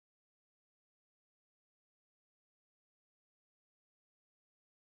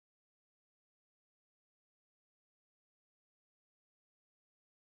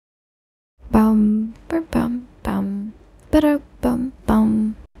Bum, bum, bum, bum, bum, bum,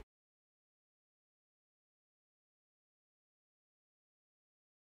 bum.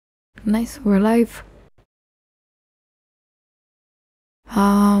 Nice, we're live.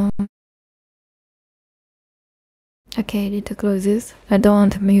 Okay, I need to close this. I don't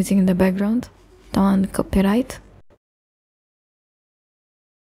want music in the background. Don't want copyright.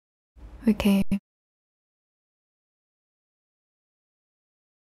 Okay.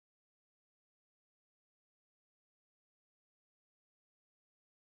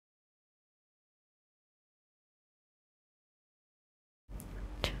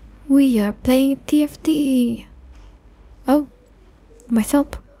 We are playing TFT. Oh, myself.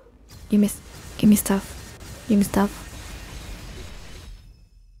 Give me stuff. Give me stuff.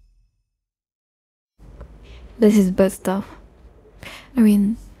 This is bad stuff. I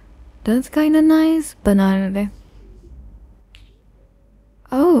mean, that's kinda nice, but not really.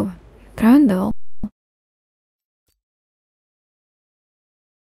 Oh, Crandall.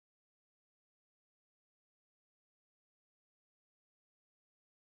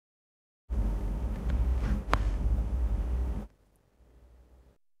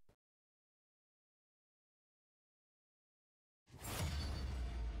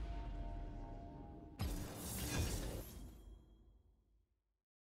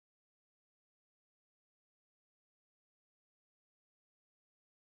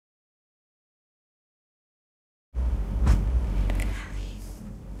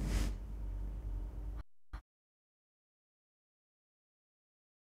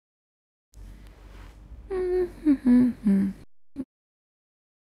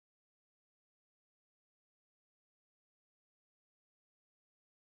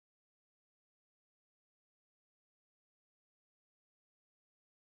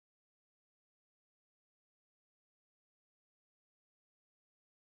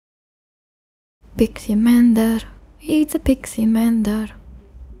 Pixie Mander. It's a Pixie Mander.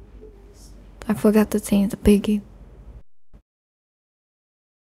 I forgot to change the piggy.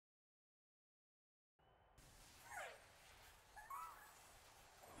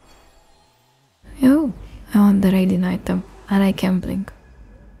 Oh, I want the raiding item. I like gambling.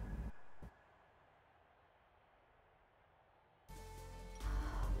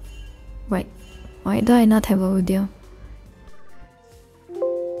 Wait, why do I not have a video?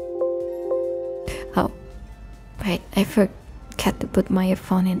 Oh, wait, I forgot to put my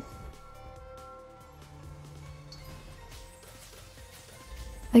earphone in.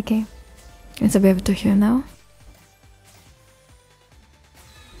 Okay, it's a be able to hear now.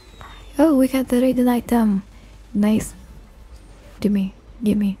 Oh, we got the raiding item. Nice. Gimme.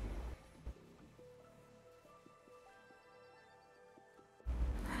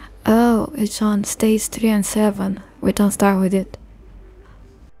 Oh, it's on stage 3 and 7. We don't start with it.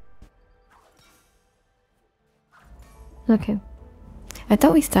 Okay. I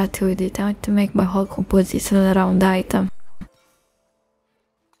thought we started with it. I want to make my whole composition around the item.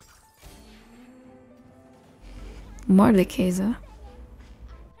 More the case, huh?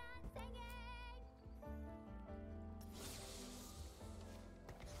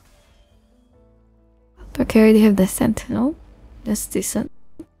 Okay, I already have the sentinel. That's decent.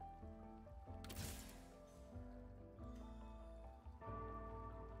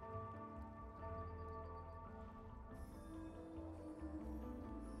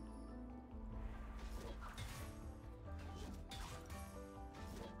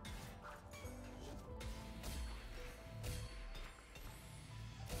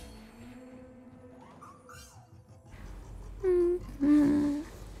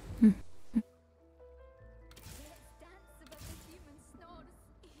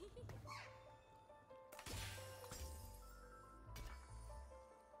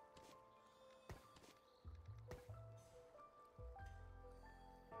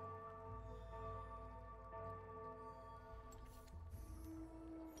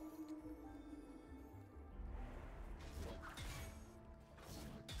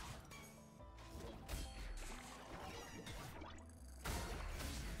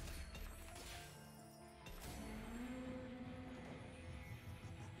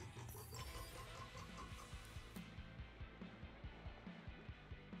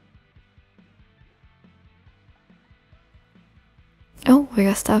 Oh, we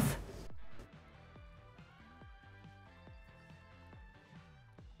got stuff.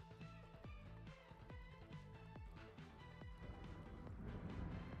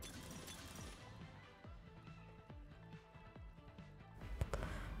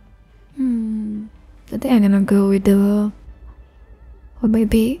 I think I'm gonna go with the... or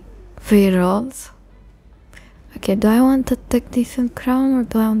maybe 3 rolls. Okay, do I want the decent crown or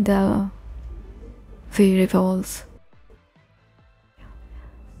do I want the 3 rolls.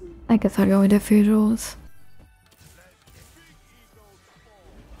 I guess I'll go with the 3 rolls.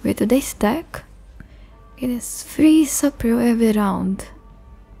 Wait, do they stack? It is 3 super every round.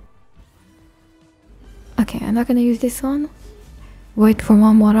 Okay, I'm not gonna use this one. Wait for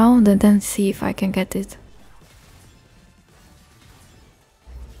one more round and then see if I can get it.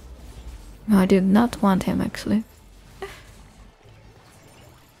 No, I did not want him actually.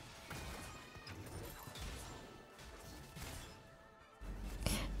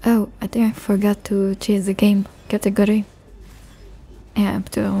 Oh, I think I forgot to change the game category. Yeah, I'm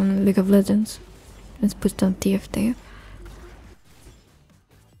still on League of Legends. Let's put on TFT.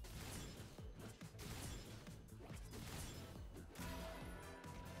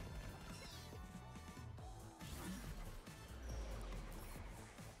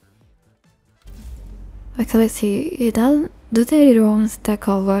 Okay, let's see. Do they run stack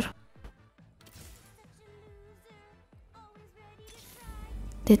over?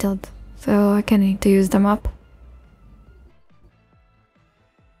 They don't, so I can need to use them up.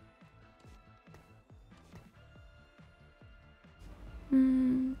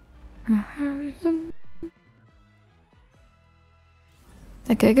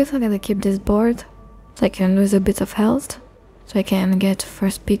 Okay, I guess I'm gonna keep this board so I can lose a bit of health, so I can get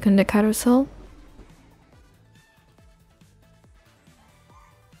first pick on the carousel.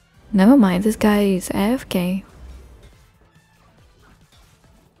 Never mind, this guy is AFK.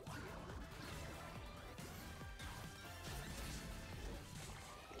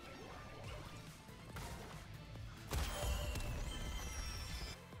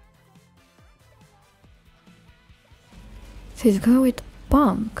 So he's going with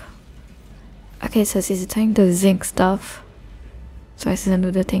Punk. Okay, so he's trying the zinc stuff. So I shouldn't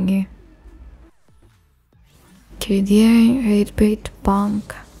do the thingy. KDA, 8-bit,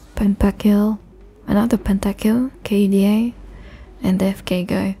 Punk, Pentakill, another Pentakill, KDA, and the FK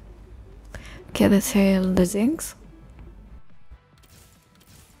guy. Okay, let's hail the zincs.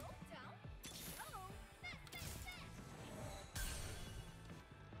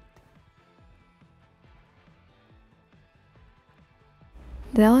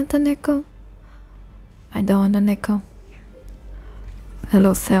 Do I want a Neko? I don't want a Neko.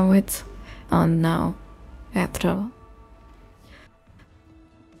 Hello, sandwich. Oh no. I have trouble.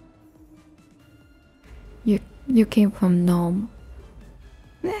 You came from Gnome.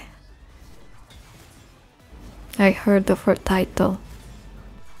 I heard of her title.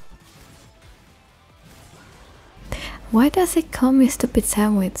 Why does it call me stupid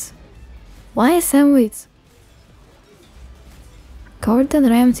sandwich? Why a sandwich? Gordon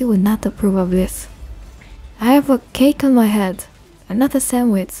Ramsay would not approve of this. I have a cake on my head, and not a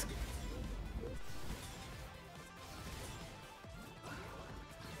sandwich.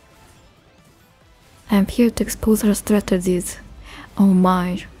 I'm here to expose her strategies. Oh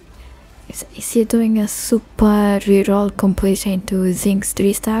my. Is he doing a super reroll completion to Zinx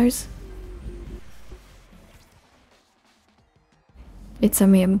 3 stars? It's a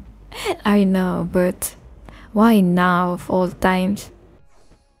meme. I know, but why now of all times?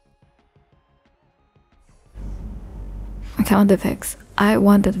 I want the Vex. I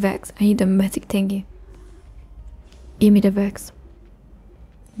want that Vex. I need the magic thingy. Give me the Vex.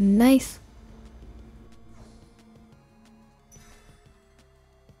 Nice.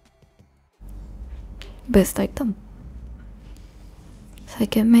 Best item. So I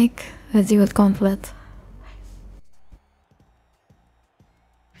can make a zero gauntlet.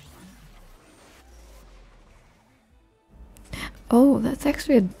 Oh, that's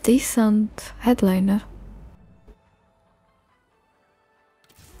actually a decent headliner.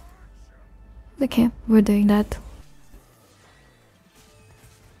 Okay, we're doing that.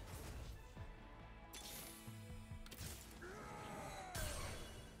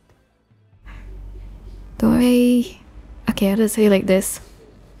 Do I... Okay, let's say like this.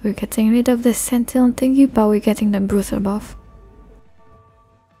 We're getting rid of the Sentinel thingy, but we're getting the Bruiser buff.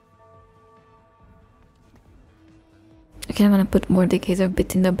 Okay, I'm gonna put Mordekaiser a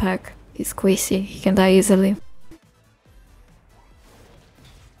bit in the back. He's squishy, he can die easily.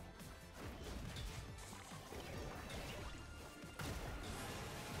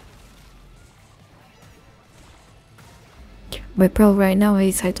 My problem right now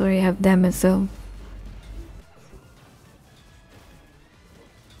is I already have damage, so...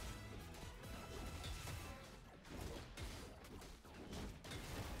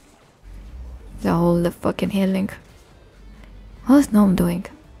 all the fucking healing. What's Gnome doing?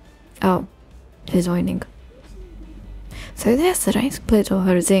 Oh, he's joining. So there's the range split of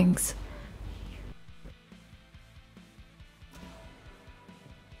her things.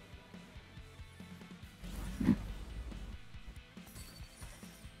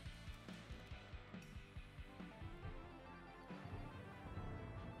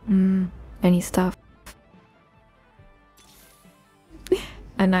 Any stuff.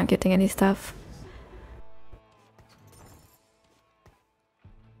 I'm not getting any stuff.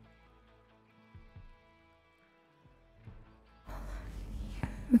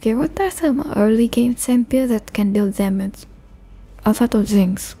 Okay, what are some early game champions that can deal damage? A lot of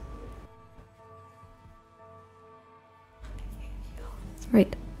things.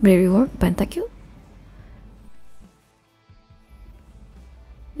 Right, very work, pentakill.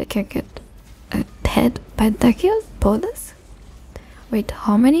 I can get a head pentakill bonus. Wait,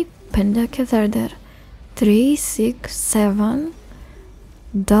 how many pentakills are there? 3, 6, 7.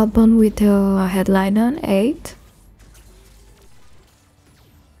 Double with a headline on 8.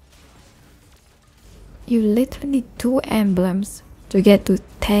 You literally need 2 emblems to get to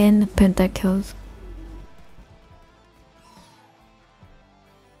 10 pentakills.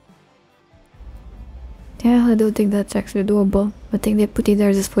 Yeah, I don't think that's actually doable. I think they put it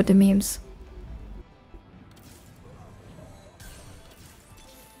there just for the memes.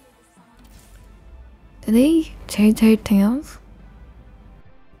 Did they change anything else?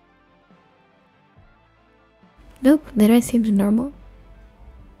 Nope, the rest seems normal.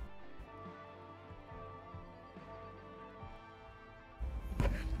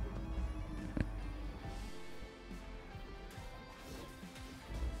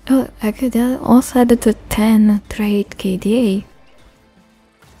 Oh, actually they also added a 10 trade KDA.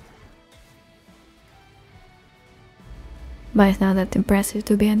 But it's not that impressive,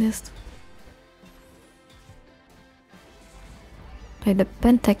 to be honest. Like the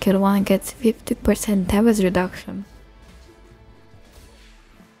pentakill one gets 50% damage reduction.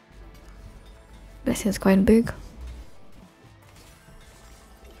 This is quite big.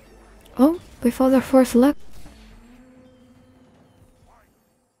 Oh, we found our first luck.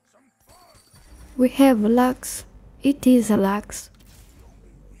 We have Lux. It is a Lux.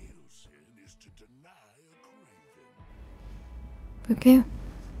 Okay.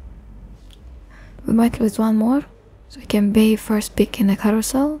 We might lose one more. So we can be first pick in the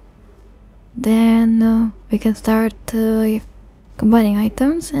carousel. Then we can start combining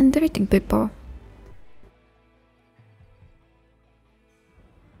items and treating people.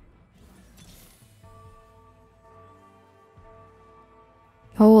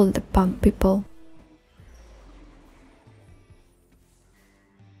 All the punk people.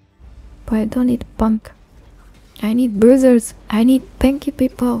 But I don't need punk. I need bruisers. I need punky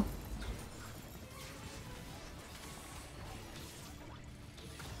people.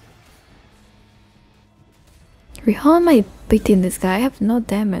 How am I beating this guy? I have no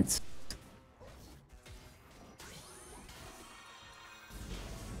damage.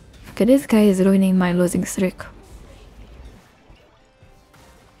 Okay, this guy is ruining my losing streak.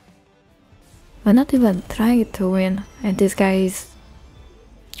 I'm not even trying to win, and this guy is...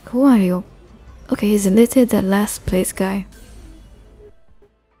 Who are you? Okay, he's literally the last place guy.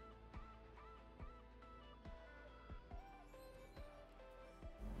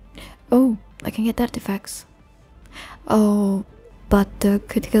 Oh, I can get artifacts. Oh, but the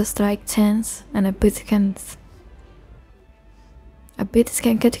critical strike chance and a bit can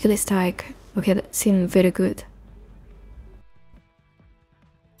critically strike. Okay, that seems very good.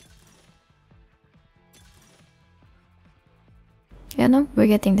 Yeah, no, we're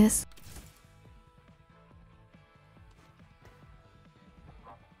getting this.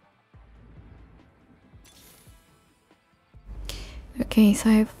 Okay, so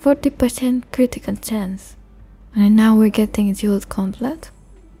I have 40% critical chance. And now we're getting Jeweled Complete.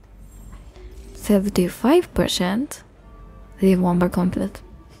 75%. Leave one bar complete.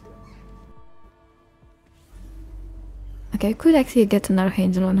 Okay, I could actually get another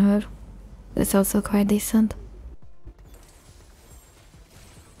angel on her. That's also quite decent.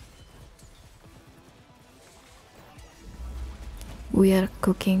 We are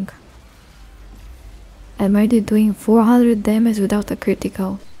cooking. I'm already doing 400 damage without a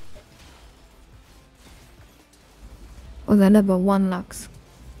critical. Oh, the level 1 Lux.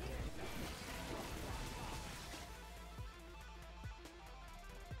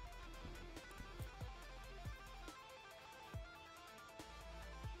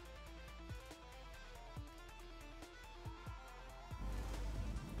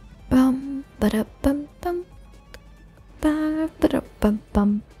 Bum ba bum bum ba bum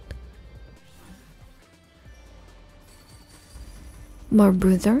bum. More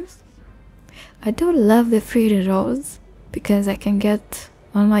bruisers. I do love the free rerolls because I can get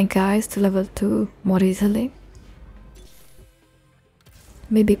all my guys to level 2 more easily.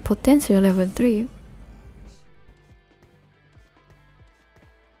 Maybe potentially level 3.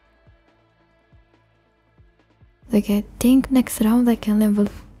 Like I think next round I can level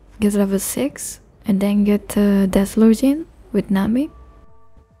get level 6 and then get Death Login with Nami.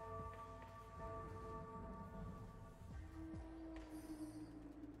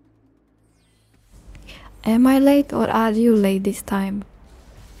 Am I late or are you late this time?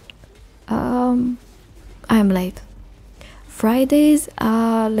 I'm late. Fridays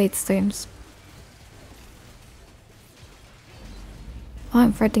are late streams. Oh,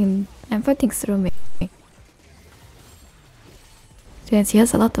 I'm fighting through me. And she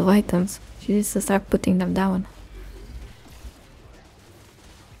has a lot of items. She needs to start putting them down.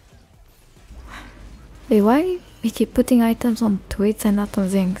 Wait, why we keep putting items on tweets and not on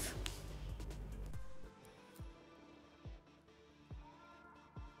things?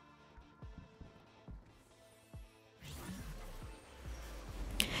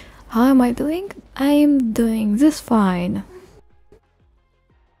 How am I doing? I'm doing this fine.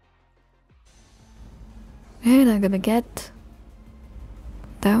 And I'm gonna get...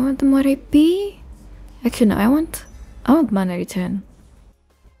 Do I want more AP? Actually no, I want mana return.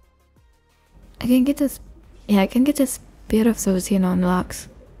 I can get this... Yeah, I can get a Spear of Zozine on Lux.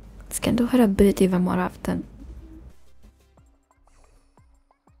 This can do her ability even more often.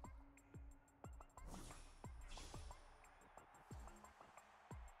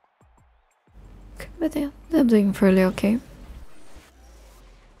 But yeah, I'm doing fairly okay.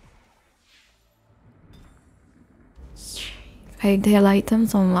 Ideal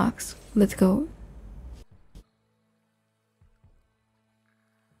items on Lux. Let's go.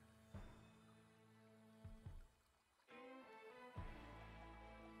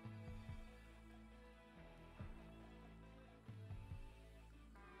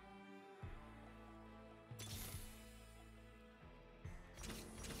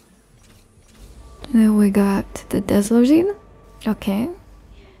 Then we got the Deslogin. Okay.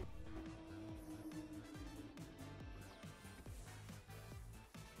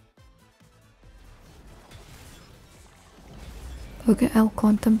 Okay, I'm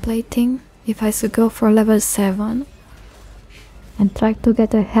contemplating if I should go for level 7 and try to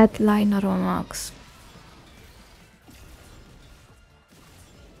get a headliner on Lux.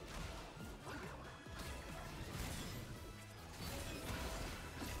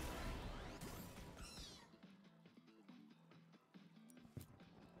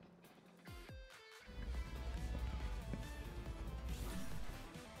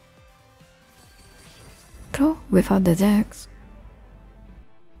 Pro without the Jax.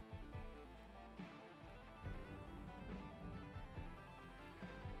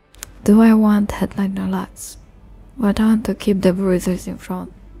 Do I want headliner Lux? Or do I want to keep the bruisers in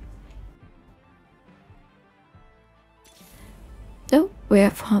front? Oh, we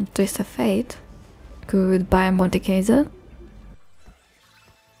have found Twist of Fate. Goodbye, Monte Kaiser.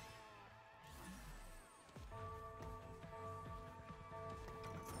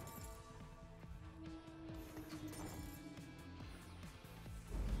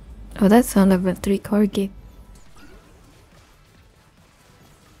 Oh, that's a level 3 corgi.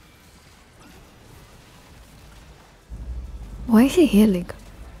 Why is he healing?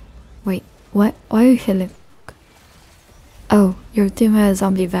 Wait, what? Why are you healing? Oh, your team has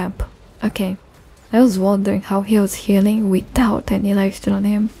zombie vamp. Okay. I was wondering how he was healing without any lifesteal on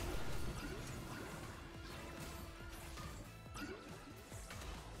him.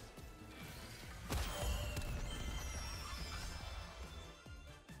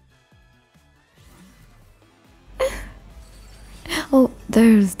 Oh,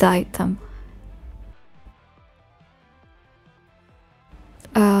 there's the item.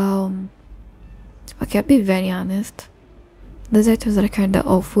 Okay, I'll be very honest. These items are kinda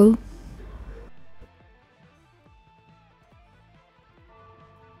awful.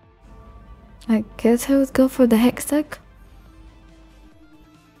 I guess I would go for the Hextech.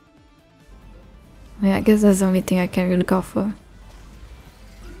 Yeah, I guess that's the only thing I can really go for.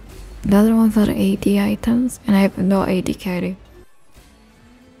 The other ones are AD items, and I have no AD carry.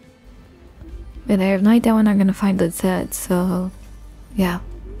 And I have no idea when I'm gonna find the Z, so yeah.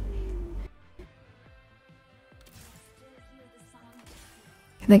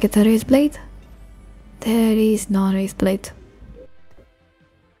 Can I get a Raise Blade? There is no Raise Blade.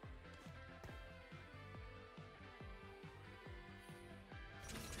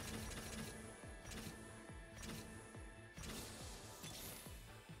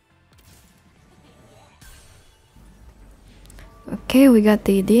 Okay, we got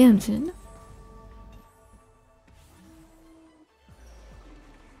the AD engine.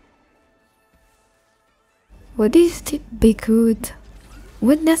 Would this be good?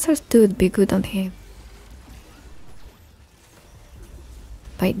 Would Nessor's Dude be good on him?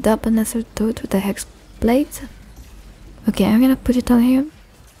 By double Nessor's Dude with the Hex Blade? Okay, I'm gonna put it on him.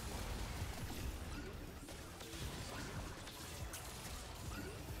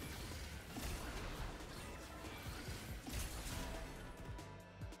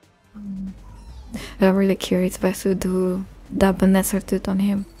 I'm really curious if I should do double Nether Tooth on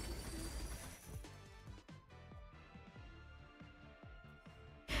him.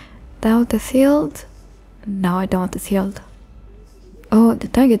 Down the shield? No, I don't want the shield. Oh, the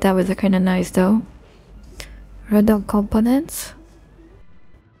target tab is kinda nice though. Red dot components.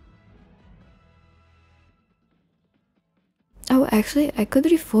 Oh, actually, I could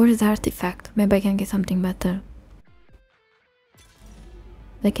reforge the artifact. Maybe I can get something better.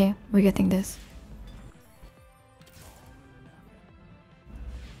 Okay, we're getting this.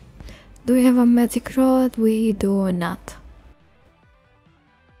 Do we have a magic rod? We do not.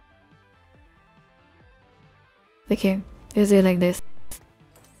 Okay, let's do it like this.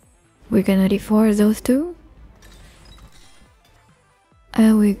 We're gonna reforge those two.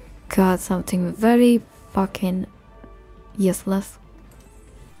 And we got something very fucking useless.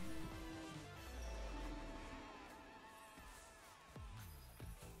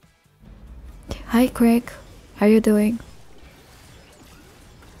 Hi Craig, how you doing?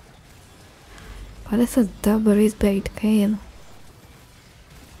 What is a double wrist bait cane?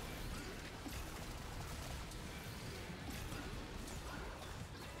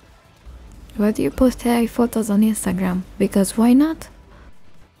 Why do you post AI photos on Instagram? Because why not?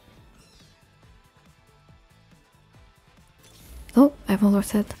 Oh, I've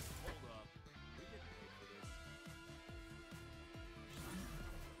almost said.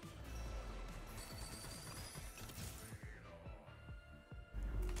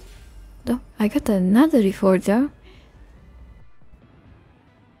 Oh, I got another reforger.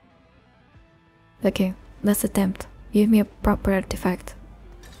 Okay, let's attempt. Give me a proper artifact.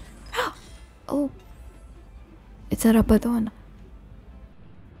 Oh, it's a Rabadon.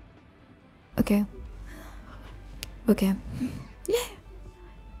 Okay. Okay. Yeah.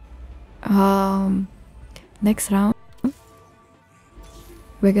 Next round,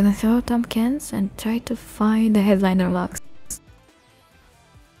 we're gonna throw pumpkins and try to find the headliner locks.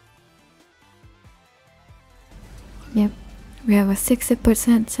 Yep, we have a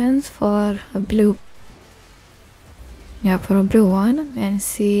 60% chance for a blue. Yeah, for a blue one, and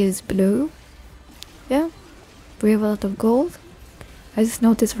C is blue. Yeah, we have a lot of gold. I just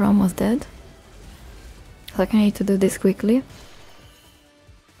noticed we're almost dead. So I need to do this quickly.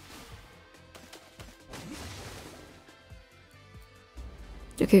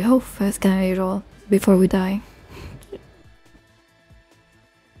 Okay, how fast can I roll before we die?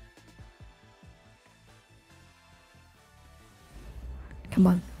 Come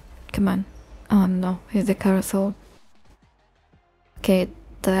on, come on. Oh no, here's the carousel. Okay,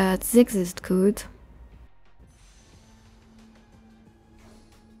 that Ziggs is good.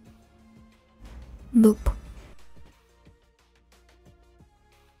 Loop.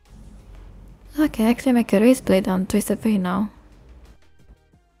 Okay, I actually make a race blade on Twisted Fate now.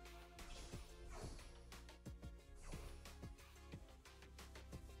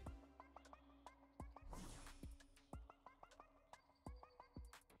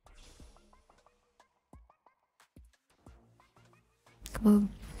 Well,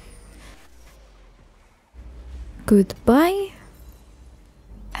 goodbye.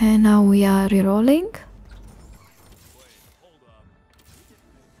 And now we are rerolling.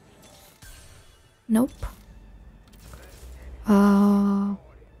 Nope.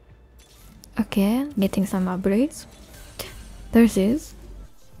 Okay, getting some upgrades. There's this.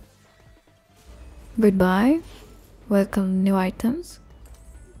 Goodbye. Welcome new items.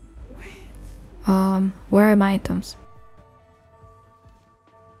 Where are my items?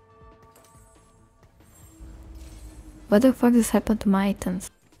 What the fuck just happened to my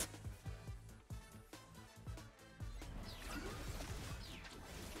items?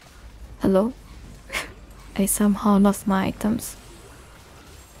 Hello? I somehow lost my items.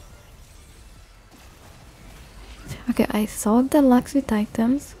 Okay, I saw the locks with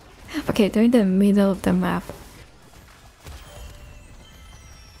items. Okay, they're in the middle of the map.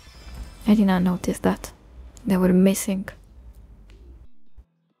 I did not notice that. They were missing.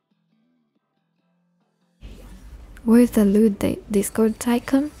 Where's the loot Discord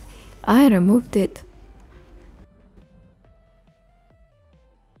icon? I removed it.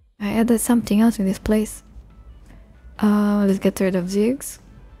 I added something else in this place. Let's get rid of Ziggs.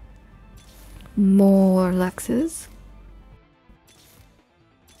 More Luxes.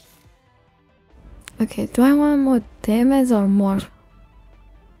 Okay, do I want more damage or more?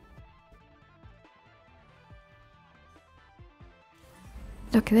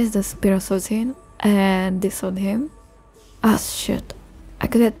 Okay, let's just Spirosaurus in and this on him. Ah, shit. I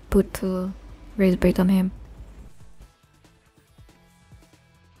could have put raise bait on him.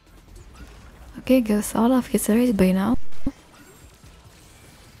 Okay, guess all of his raise bait now.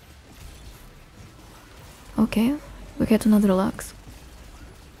 Okay, we get another Lux.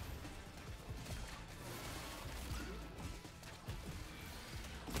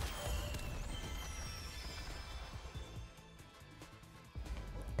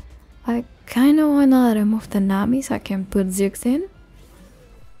 I kinda wanna remove the Nami so I can put Ziggs in.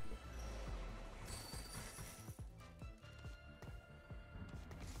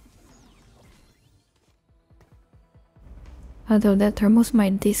 Although that removes my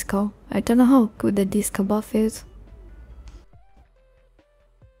disco. I don't know how good the disco buff is.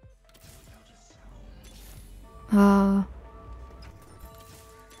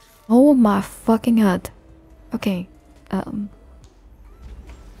 Oh my fucking god. Okay,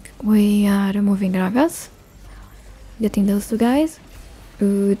 we are removing Ragas. Getting those two guys.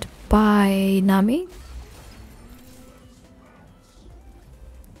 Goodbye, Nami.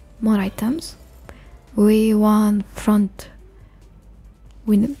 More items. We want front.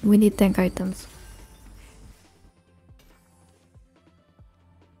 We need tank items.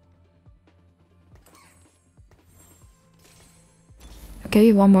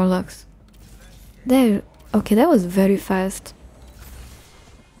 Okay, one more Lux. There. Okay, that was very fast.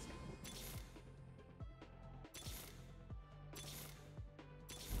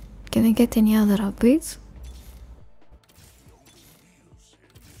 Can I get any other upgrades?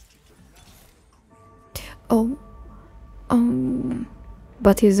 Oh.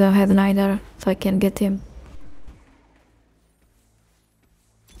 But he's a head knighter, so I can get him.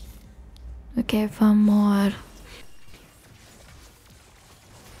 Okay, one more.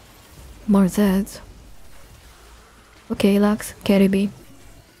 More Zeds. Okay, Lux, carry B.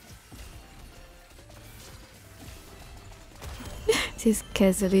 She's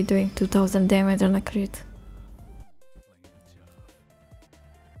casually doing 2000 damage on a crit.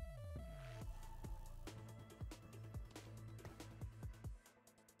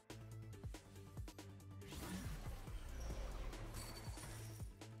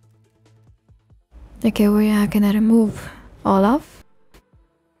 Okay, we are gonna remove Olaf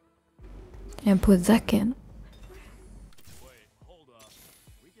and put Zack in. Wait, hold up.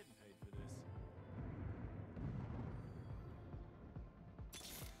 We getting paid for this?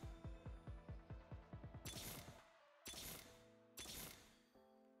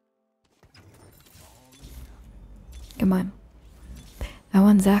 Come on. I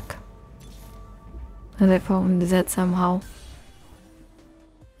want Zack. And I found Zed somehow.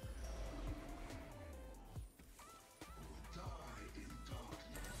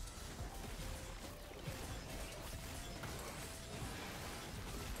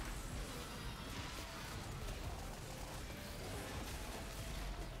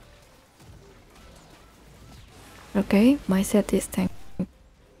 Okay, my set is tank.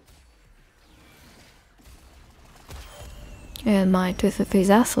 And my TFT is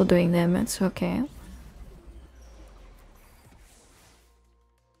also doing damage, okay.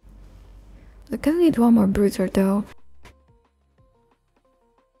 I can need one more bruiser though.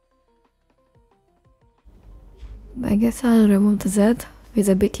 I guess I'll remove the Z, it's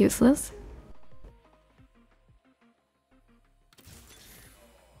a bit useless.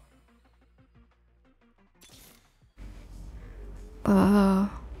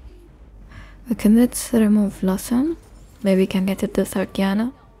 Okay, let's remove Lawson. Maybe we can get it to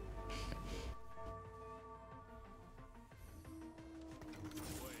Sarkiana.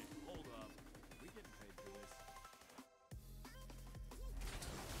 Wait, hold up. We getting paid for this?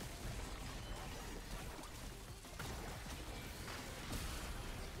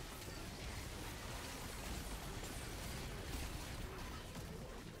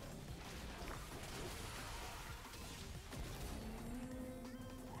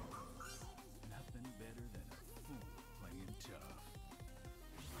 Nothing better than a fool playing tough.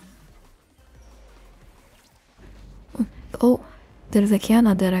 Oh, there's a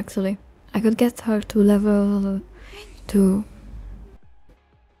Kiana there actually. I could get her to level 2.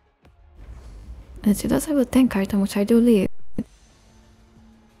 And she does have a tank item, which I do leave.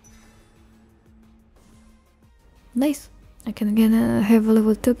 Nice. I can again have a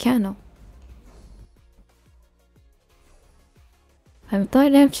level 2 Kiana. I'm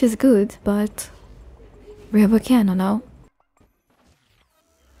not if she's good, but we have a Kiana now.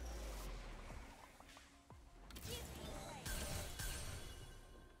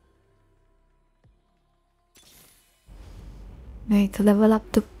 I need to level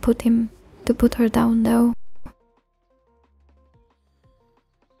up to put her down though.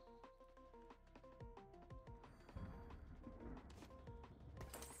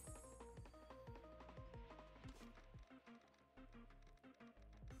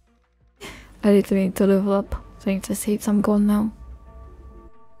 I literally need to level up, so I need to save some gold now.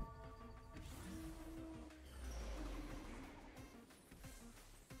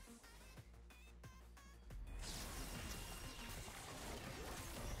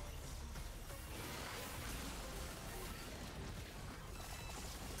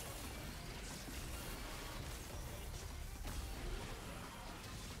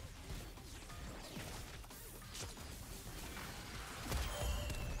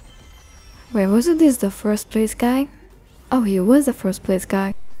 Wait, wasn't this the first place guy? Oh, he was the first place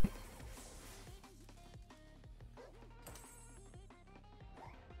guy.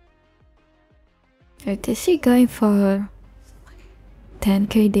 Wait, is he going for 10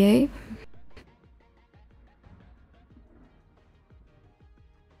 KDA?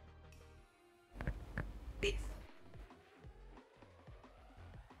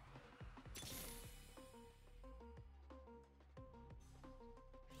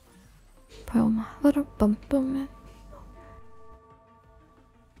 What a bump, man.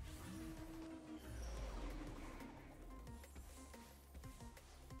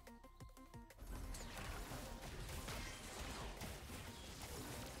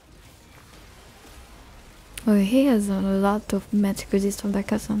 Oh, he has a lot of magic resistance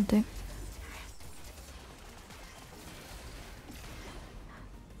back or something.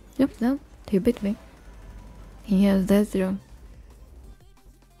 Yep, no, he beat me. He has that room.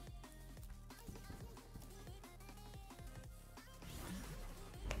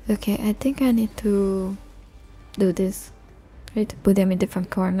 Okay, I think I need to do this. Right, put them in different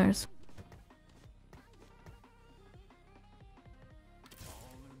corners.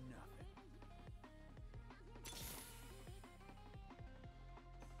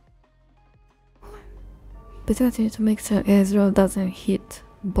 But I need to make sure Ezreal doesn't hit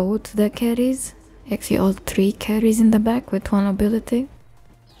both the carries. Actually, all 3 carries in the back with one ability.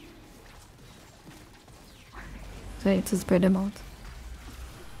 So I need to spread them out.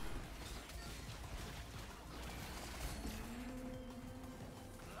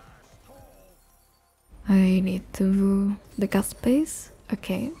 I need to look at space.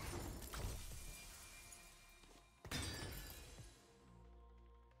 Okay.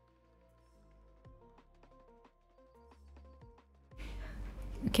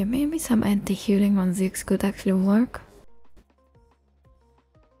 Okay, maybe some anti-healing on Ziggs could actually work.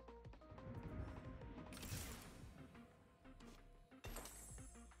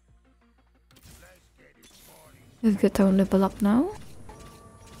 Let's get our level up now.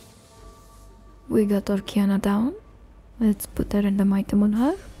 We got our Kiana down. Let's put her in the Mighty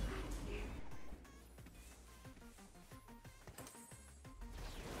Moonhar.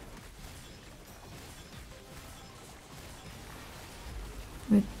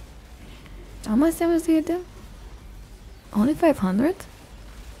 Wait, how much damage did you do? Only 500?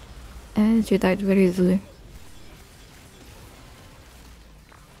 And she died very easily.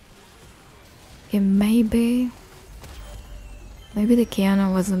 Okay, maybe the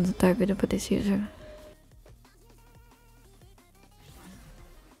Kiana wasn't the target for this user.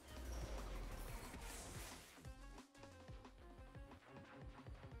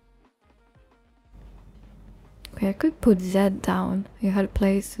 Okay, I could put Zed down in her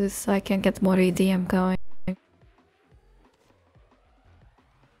places so I can get more EDM going.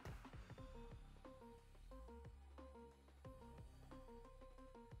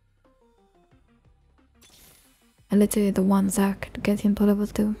 And literally the one Zac to get him to level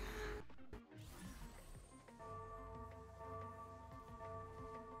 2.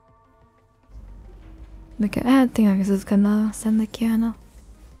 Okay, I think I'm just gonna send the Kiana.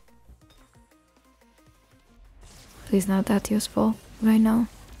 He's not that useful right now.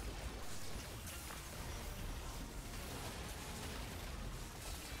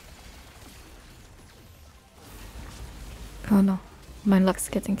 Oh no, my luck's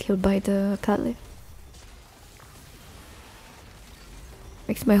getting killed by the Kali.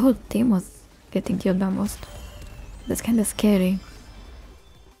 Actually, my whole team was getting killed almost. That's kinda scary.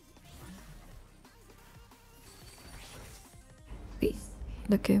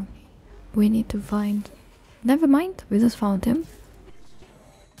 Okay, we need to find... Never mind, we just found him.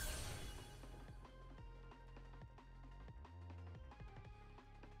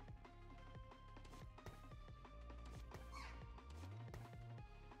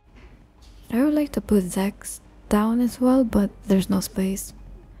 I would like to put Zax down as well, but there's no space.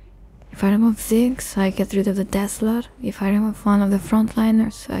 If I remove Ziggs, I get rid of the Dazzler. If I remove one of the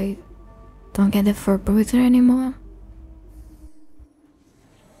frontliners, I don't get it for Bruiser anymore.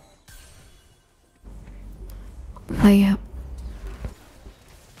 Yeah.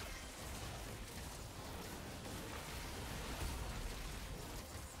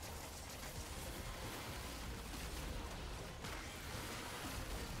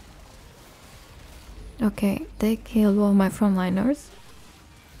 Okay, they killed all my frontliners.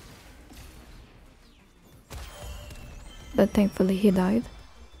 But thankfully he died.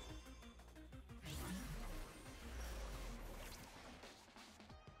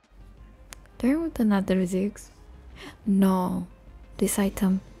 There was another Ziggs. No, this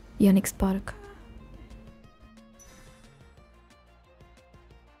item, Unique Spark.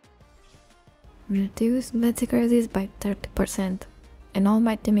 reduce magic resist by 30%. And all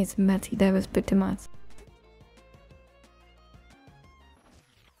my team is magic devils pretty much.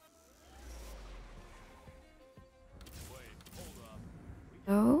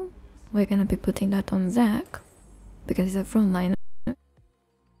 So we're gonna be putting that on Zack because he's a frontliner.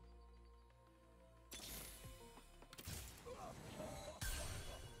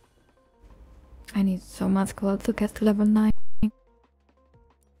 I need so much gold to get to level 9.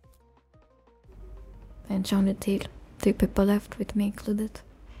 And John the Tail, 3 people left with me included.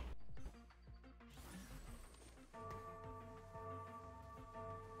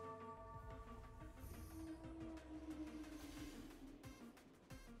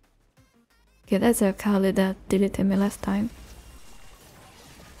 Okay, that's a Kali that deleted me last time.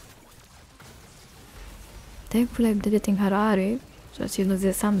 Thankfully I'm deleting her Ari, so she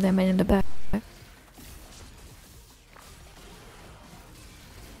loses some damage in the back.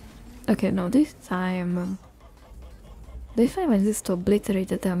 Okay, no, this time I just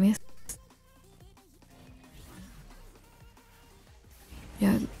obliterated the miss.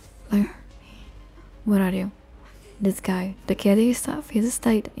 Yeah, like, where are you? This guy, the carry stuff, he just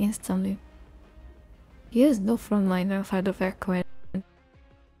died instantly. He has no frontliner outside of Echo and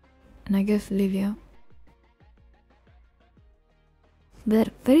I guess Livia.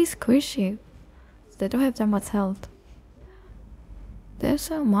 They're very squishy. They don't have that much health. There's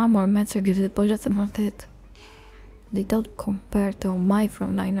some armor magic gives it, but that's about it. They don't compare to my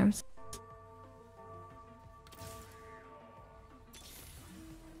frontliners.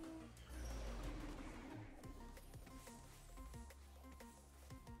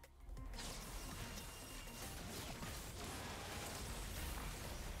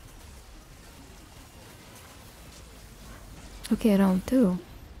 Okay, round 2.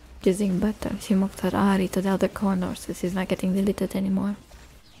 Using better, she moved her Ari to the other corner so she's not getting deleted anymore.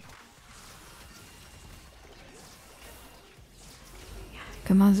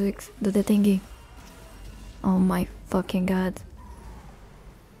 Come on, Zix, do the thingy. Oh my fucking god.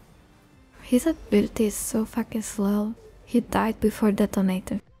 His ability is so fucking slow. He died before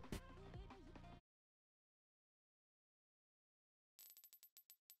detonator.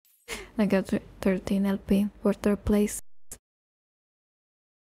 I got 13 LP for 3rd place.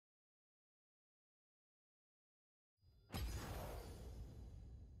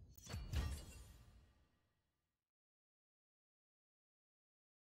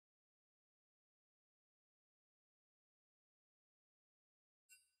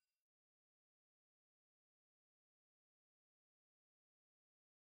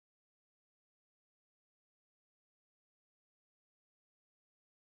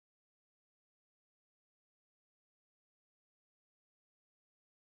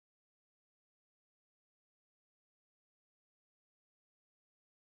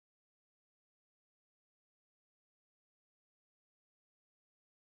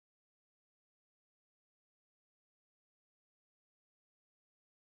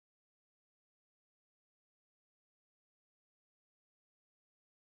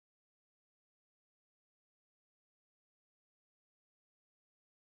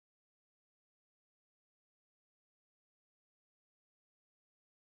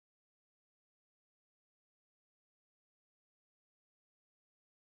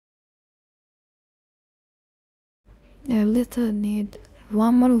 I literally need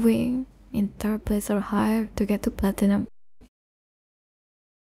one more win in 3rd place or higher to get to platinum.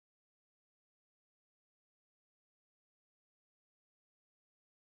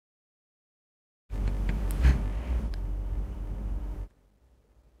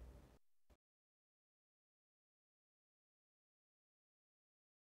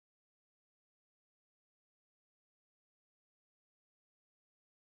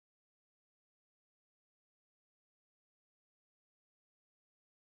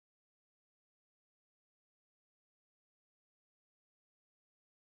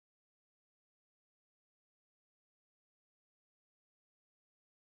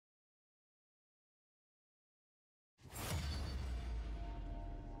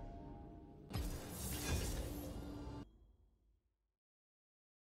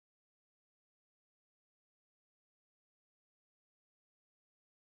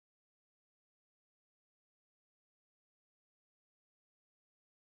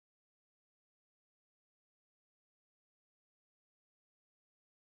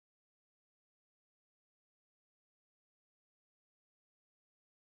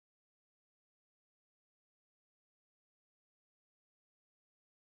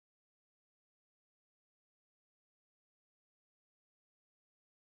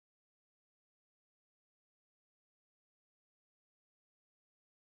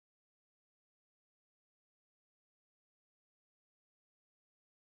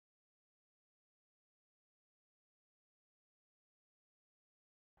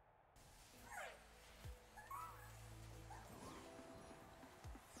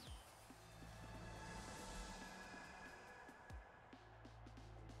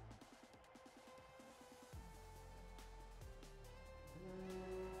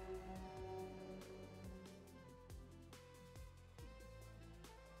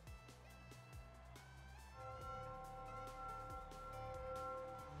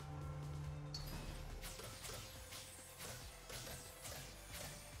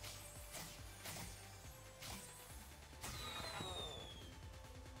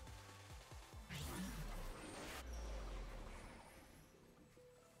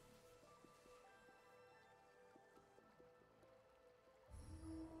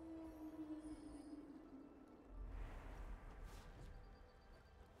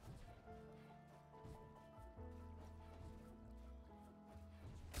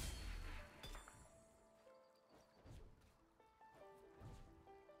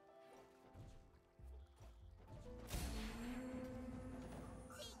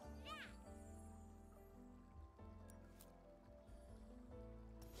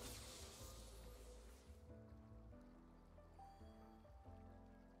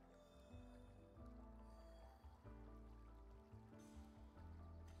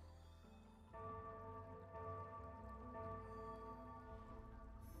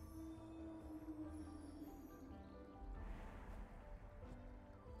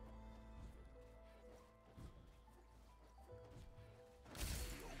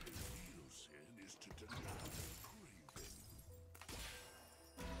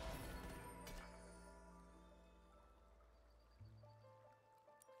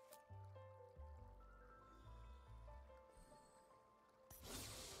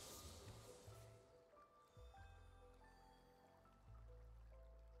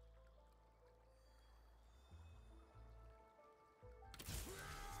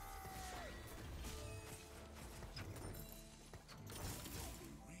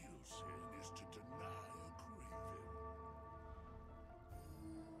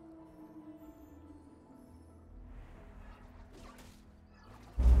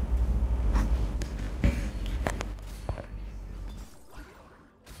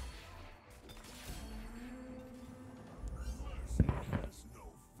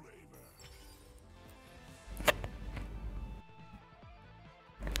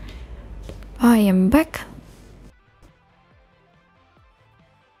 I am back.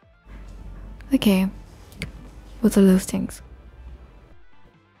 Okay. What are those things?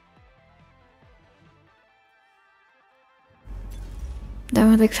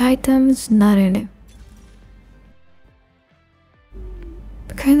 Damage items? Not really.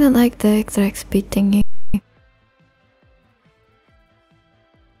 Kinda like the extra XP thingy.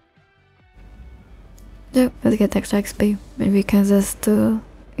 Yep, let's get extra XP. Maybe we can just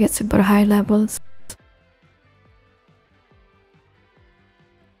get super high levels.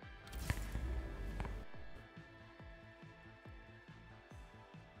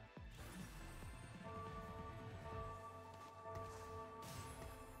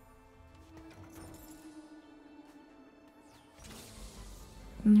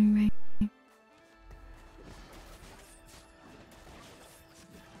 Anyway.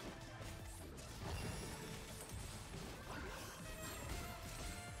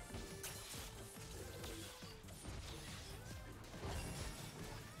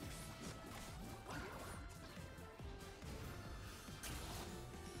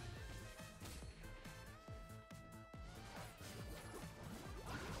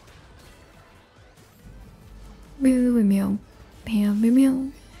 Meow meow meow meow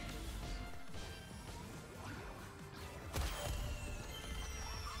meow.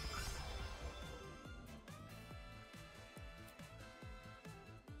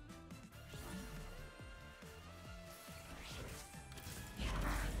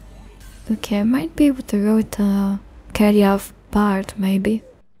 Okay, I might be able to go with a carry off part, maybe.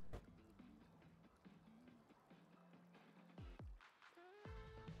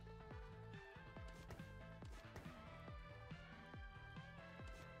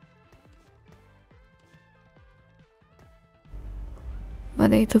 But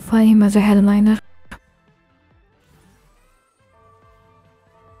I need to find him as a headliner.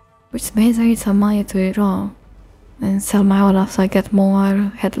 Which means I need some money to it all. And sell my Olaf so I get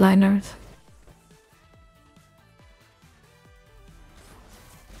more headliners.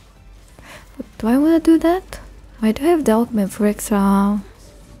 But do I want to do that? I do have the augment for extra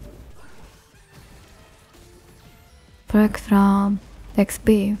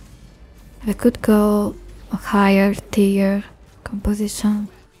XP. I could go a higher tier composition.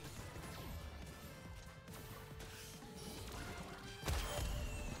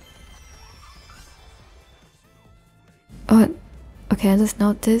 Oh, okay, I just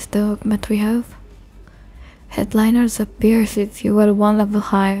noticed the augment we have. Headliners appears if you are one level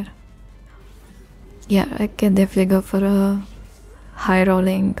higher. Yeah, I can definitely go for a high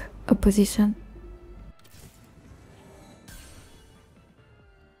rolling opposition.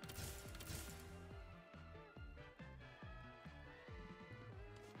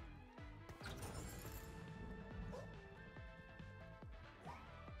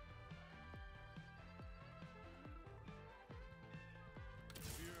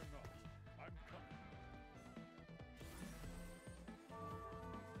 Fear not. I'm coming.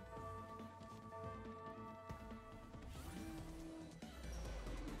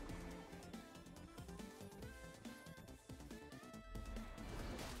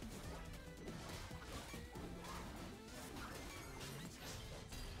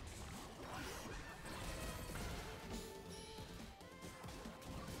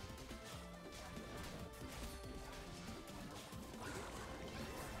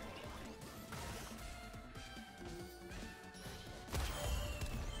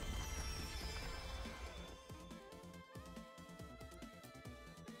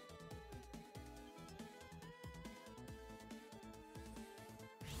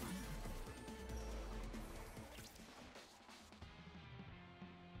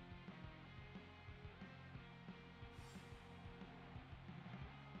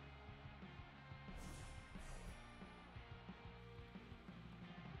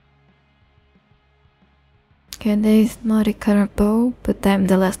 Okay, there is no recurrent bow, but I'm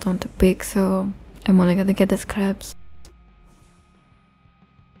the last one to pick, so I'm only gonna get the scraps.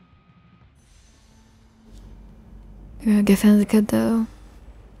 I guess I'll get the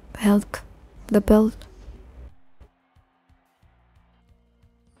health, the belt.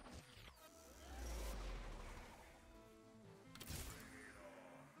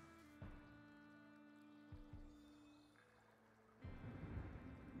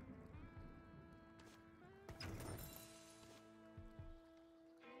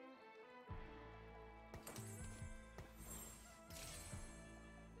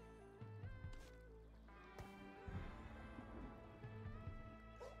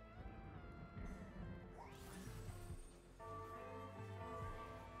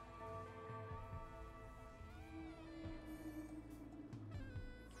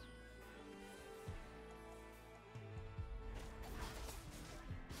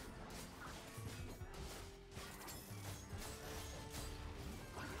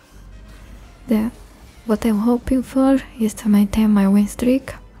 What I'm hoping for is to maintain my win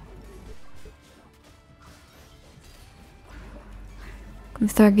streak and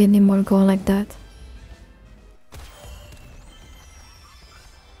start getting more gold like that.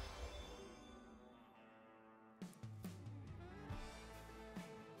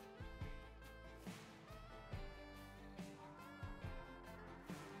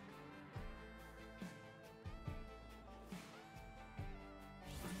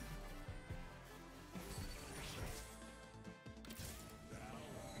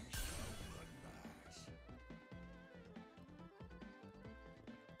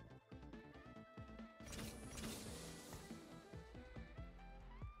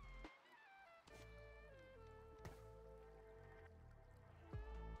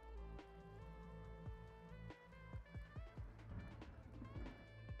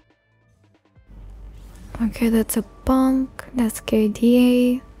 Okay, that's a punk, that's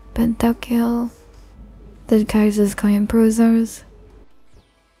KDA, pentakill, that guy's just going bruisers,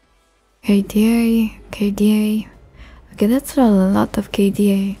 KDA, KDA. Okay, that's a lot of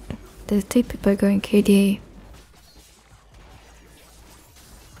KDA. There's 3 people going KDA.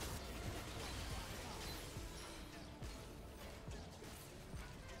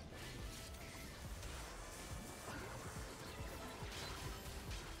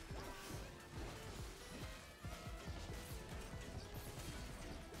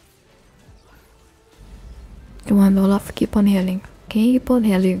 Come on, Olaf, keep on healing. Keep on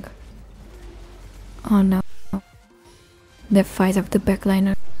healing. Oh no. The fight of the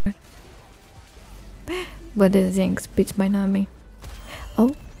backliner. But the Zinx beats by Nami.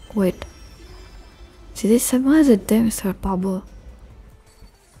 Oh, wait. See, this was a damn bubble.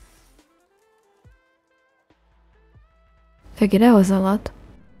 Okay, that was a lot.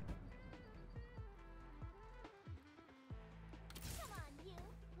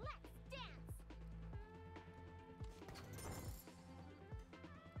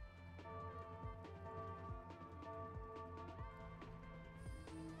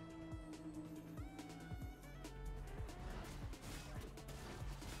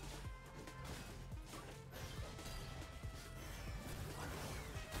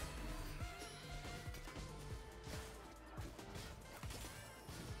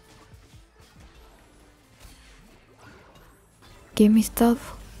 Give me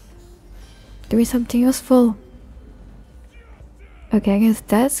stuff. Give me something useful. Okay, I guess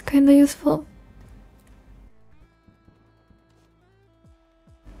that's kinda useful.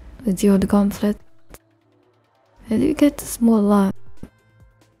 Let's do the gauntlet. How do you get the small lot?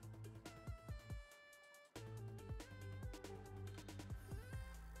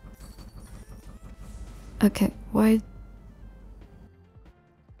 Okay, why?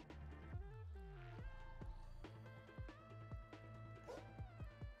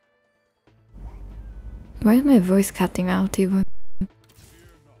 Why is my voice cutting out even?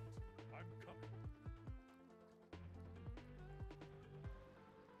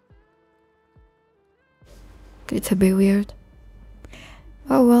 It's a bit weird.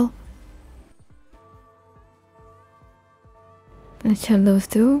 Oh well. Let's check those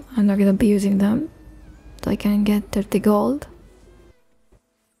two. I'm not gonna be using them. So I can get 30 gold.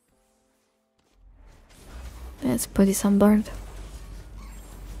 Let's put this on board.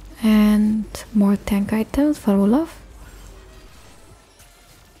 And more tank items for Olaf.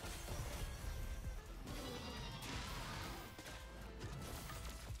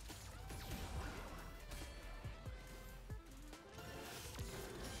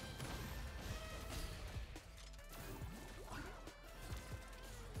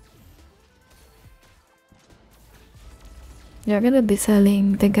 You're gonna be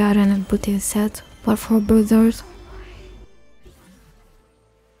selling the Garen and Putin set for 4 bruisers.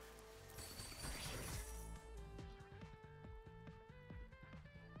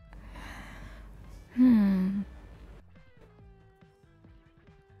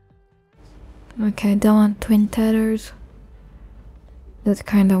 Okay, don't want twin tethers. That's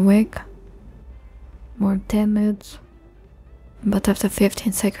kinda weak. More damage. But after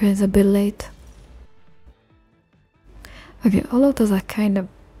 15 seconds is a bit late. Okay, all of those are kinda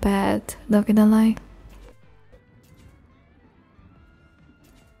bad, not gonna lie.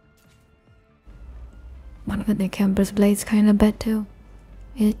 One of the Camber's blades kinda bad too.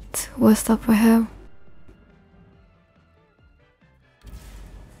 It was up for her.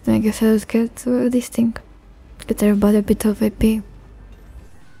 I guess I was good to this thing. Get everybody a bit of AP.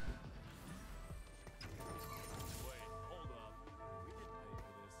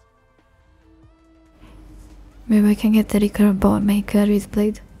 Maybe I can get the recurve bow and make a wrist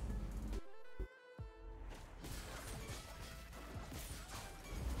blade.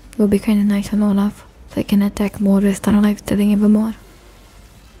 It would be kinda nice on Olaf, so I can attack more with Stun Life, stealing even more.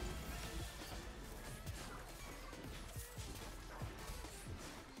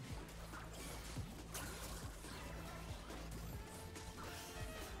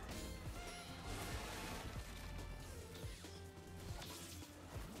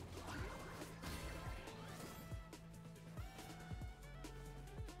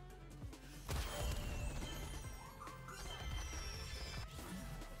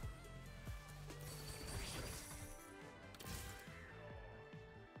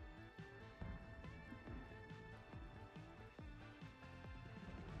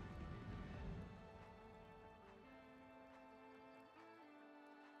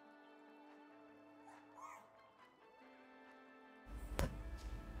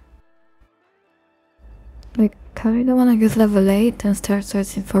 Like, I really wanna get level 8 and start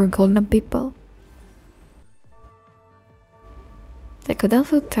searching for golden people. I could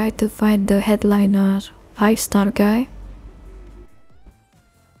also try to find the headliner 5-star guy.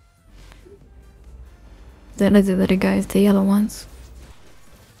 The legendary guys, the yellow ones.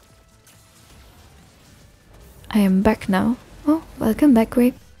 I am back now. Oh, welcome back,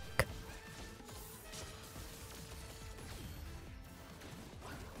 Rick.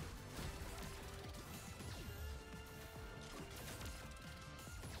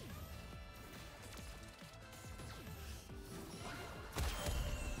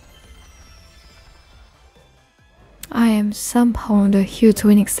 I am somehow on a huge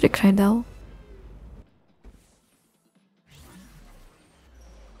winning streak right now.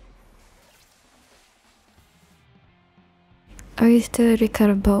 Or is there a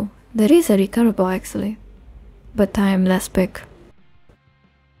recurve bow? There is a recurve bow actually, but I am less big.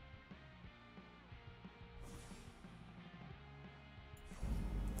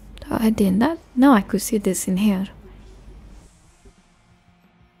 Oh, I did that. Now I could see this in here.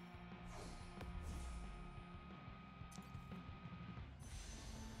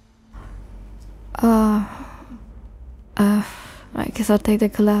 I guess I'll take the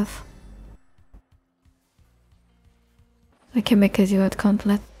glove. I can make a zero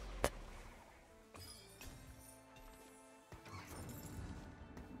gauntlet.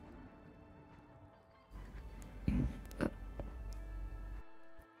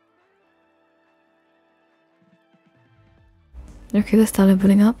 Okay, let's start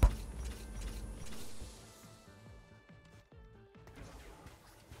leveling up.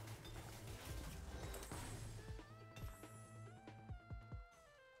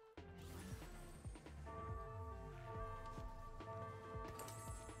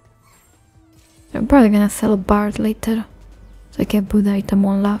 I'm probably gonna sell a bard later, so I can put the item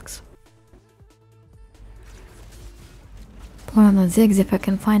unlocks. One of the zigs if I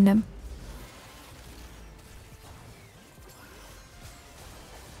can find them.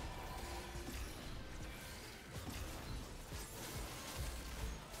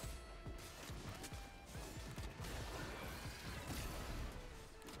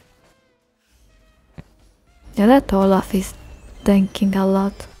 Yeah, that Olaf is tanking a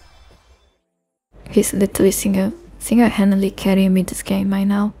lot. He's literally single-handedly carrying me this game right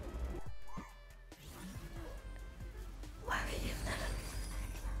now.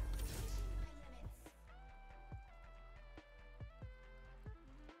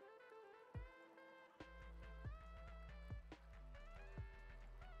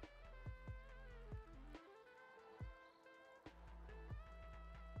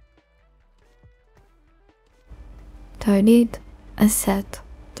 So I need a set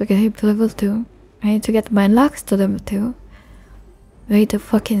to get him to level 2. I need to get my Lux to level 2. Wait, the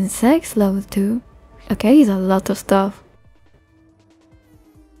fucking sex level 2. Okay, it's a lot of stuff.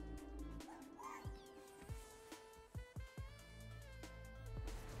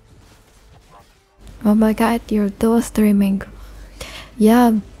 Oh my god, you're dual streaming.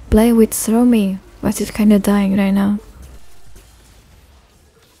 Yeah, play with Sromi, but she's kinda dying right now.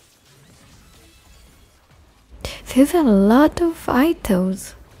 There's a lot of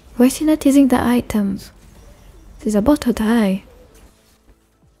items. Why is she not using the items? She's about to die.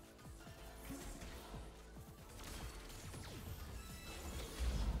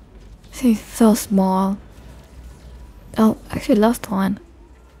 She's so small. Oh, actually lost one.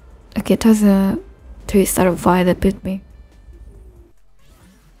 Okay, it was a 3-star Vi that beat me.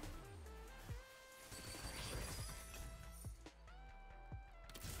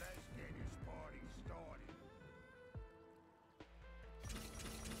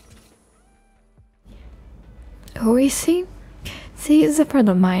 Who is he? She is a friend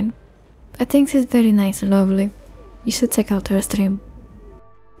of mine. I think she's very nice and lovely. You should check out her stream.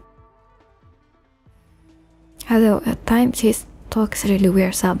 Although at times she's talks really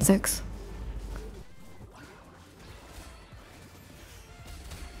weird subjects.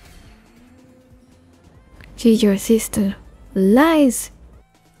 She's your sister. Lies!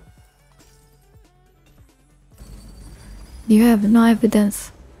 You have no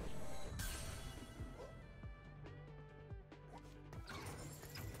evidence.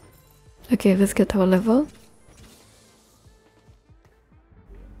 Okay, let's get our level.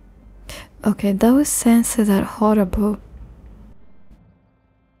 Okay, those senses are horrible.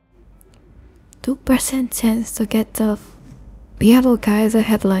 2% chance to get the yellow guy as a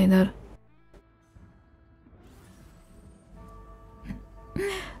headliner.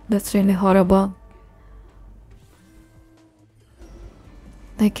 That's really horrible.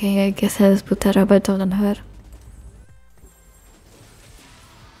 Okay, I guess I'll put a rubber doll on her.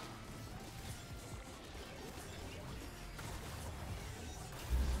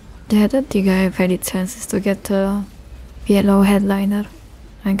 Yeah, that the guy have any chances to get a yellow headliner.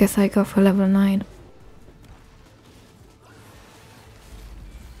 I guess I go for level 9.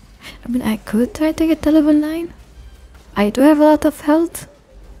 I mean, I could try to get to level 9. I do have a lot of health.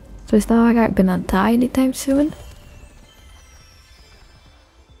 So it's not like I'm gonna die anytime soon.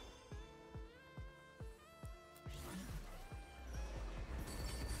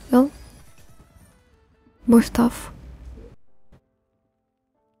 Well, more stuff.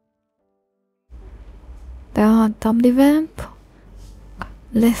 The Tommy Vamp.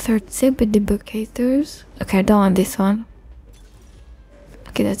 Lesser Zip with duplicators. Okay, I don't want this one.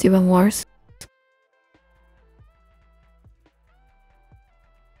 Okay, that's even worse.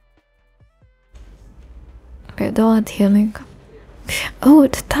 Okay, I don't want healing. Oh,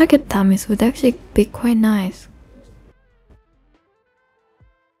 the target dummies would actually be quite nice.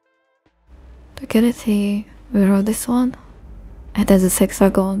 Okay, let's see. We roll this one. And that's a 6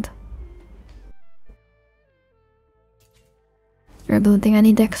 gold. I don't think I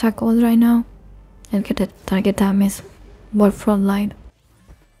need extra gold right now. And get the target damage. More frontline.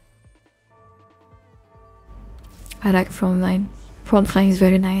 I like frontline. Frontline is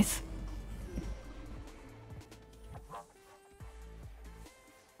very nice.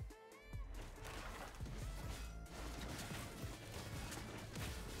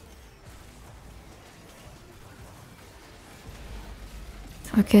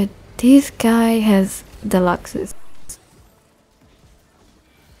 Okay, this guy has deluxes.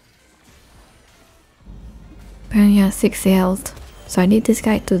 Apparently he has 60 health. So I need this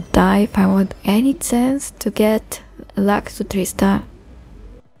guy to die if I want any chance to get Lux to 3-star.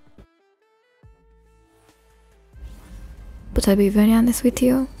 But I'll be very honest with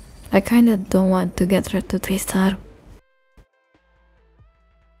you, I kinda don't want to get her to 3-star.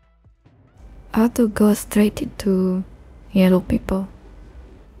 I want to go straight into yellow people.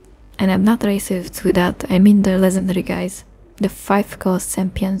 And I'm not racist with that, I mean the legendary guys, the 5 cost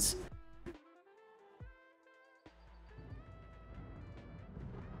champions.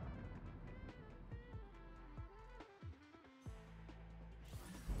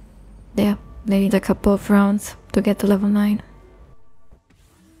 Yeah, they need a couple of rounds to get to level 9.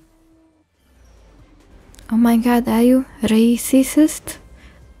 Oh my god, are you racist?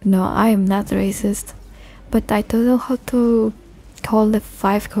 No, I am not racist. But I don't know how to call the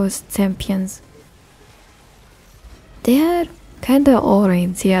 5 coast champions. They are kinda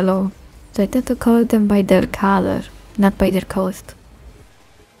orange yellow, so I tend to call them by their color, not by their coast.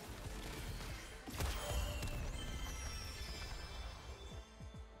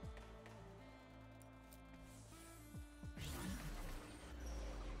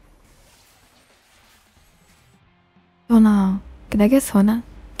 Oh no, can I get Sona?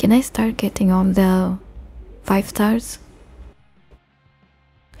 Can I start getting on the 5 stars?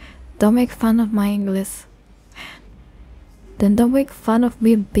 Don't make fun of my English. Then don't make fun of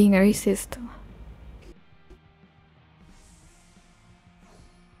me being racist.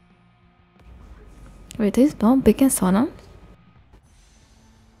 Wait, is don't begin Sona?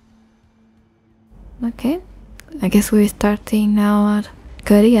 Okay, I guess we're starting our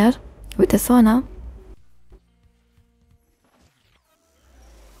career with the Sona.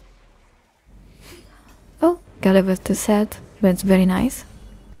 Oh, got level 2 set, that's very nice.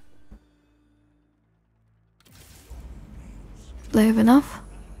 Do I have enough?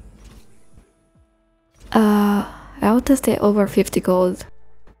 I want to stay over 50 gold.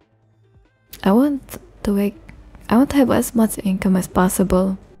 I want to have as much income as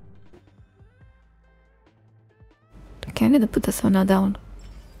possible. Okay, I need to put the Sona down.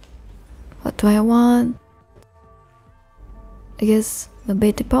 What do I want? I guess the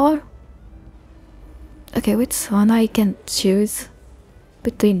beta power? Okay, which one I can choose?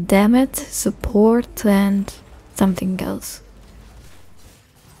 Between damage, support and something else.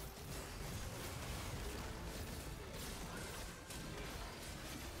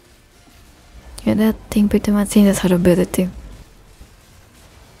 Yeah, that thing pretty much changes her ability.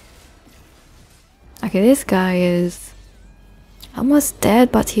 Okay, this guy is almost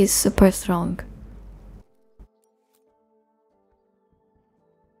dead, but he's super strong.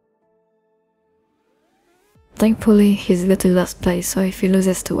 Thankfully, he's literally last place, so if he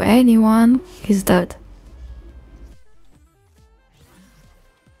loses to anyone, he's dead.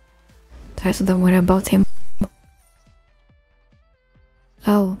 So don't worry about him.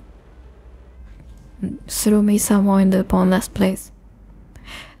 Oh. Threw me somewhere in the pawn last place.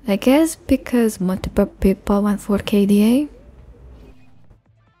 I guess because multiple people went for KDA.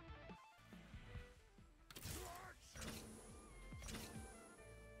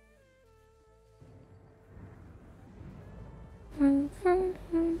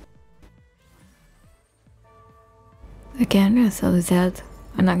 Again, so that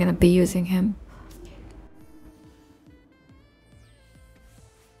I'm not gonna be using him.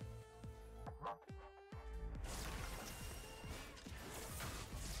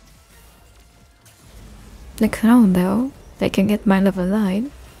 Next round though, I can get my level 9,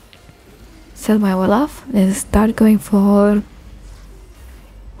 sell my wall off, and start going for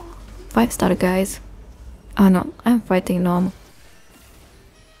 5-star guys. Oh no, I'm fighting normal.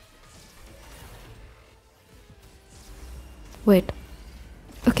 Wait.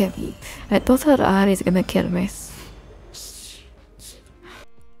 Okay, I thought her R is gonna kill me.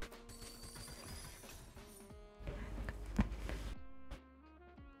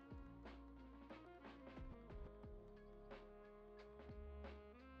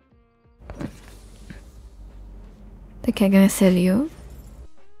 Think I'm gonna sell you.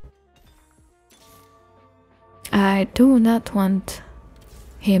 I do not want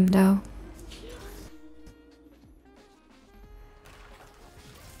him though.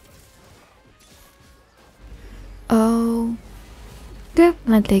 Oh, yeah,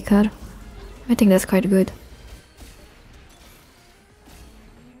 I'll take her. I think that's quite good.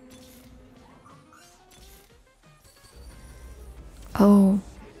 Oh,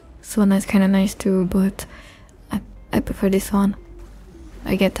 this one is kinda nice too, but I prefer this one.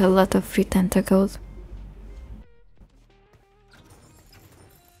 I get a lot of free tentacles.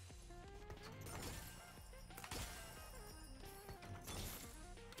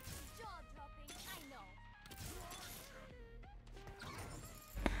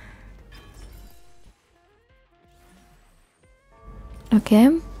 Okay,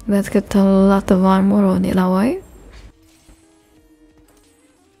 let's get a lot of armor on the Ilawai.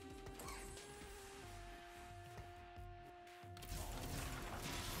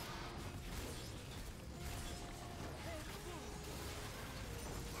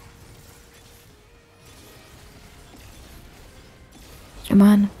 Come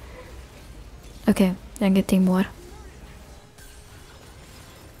on. Okay, I'm getting more.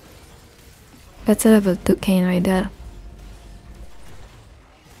 That's a level 2 cane right there.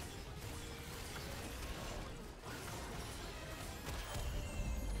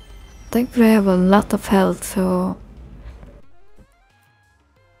 Thankfully I have a lot of health, so...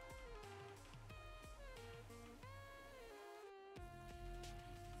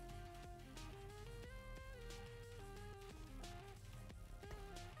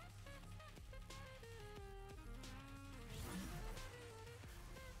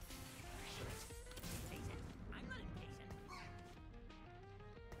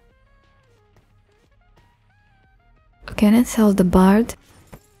 Okay, let's sell the bard.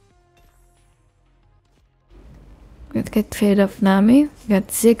 Let's get rid of Nami. Got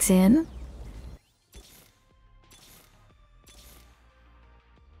Ziggs in.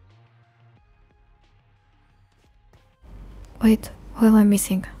 Wait, what am I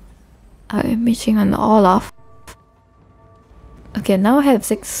missing? I'm missing an Olaf. Okay, now I have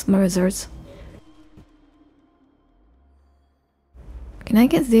 6 Murderers. Can I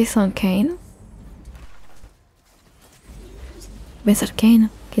get this on Kane? Mr.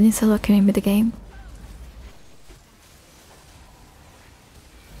 Kane, can you solo carry me the game?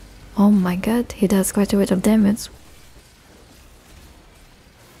 Oh my god, he does quite a bit of damage.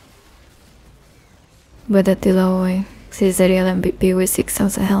 But at the low way, she's a real MVP with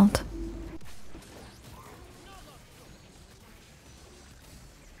 6,000 health.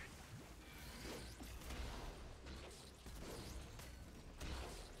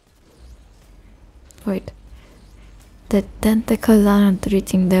 Wait. The tentacles aren't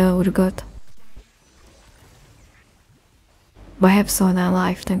reaching the Urgot. But I have Sona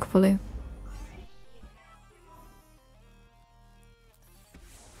alive, thankfully.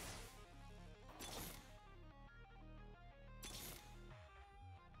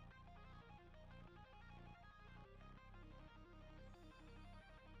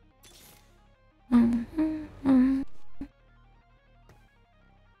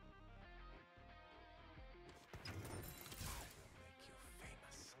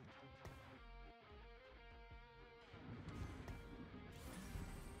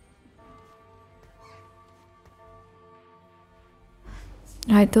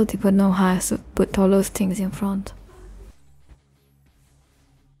 I thought he would know how to put all those things in front.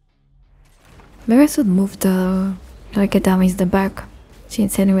 Maybe I should move the like it damage the back,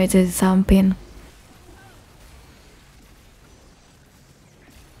 since anyways it's some pin.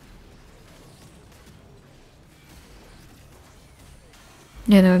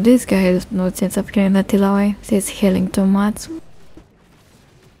 You know, this guy has no sense of killing that Tilaway. He's healing too much.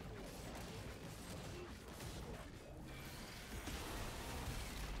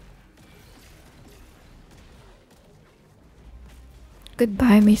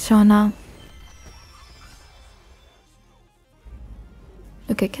 Goodbye, Mishona.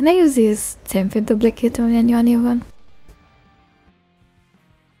 Okay, can I use this temper duplicate on anyone even?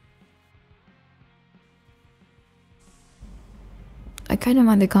 I kinda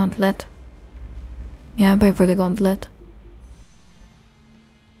want the gauntlet. Yeah, buy for the gauntlet.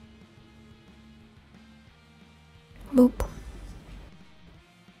 Boop.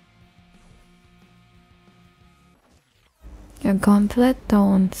 A gauntlet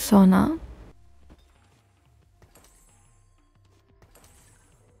on Sona.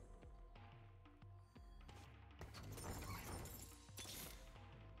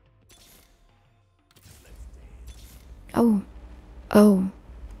 Oh. Oh.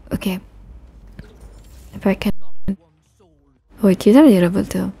 Okay. If I can. Wait, she's already level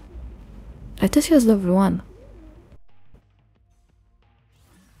 2. I thought she was level 1.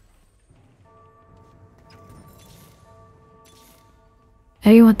 I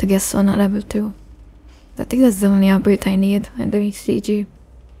really want to get Sona level 2. I think that's the only upgrade I need and the CG.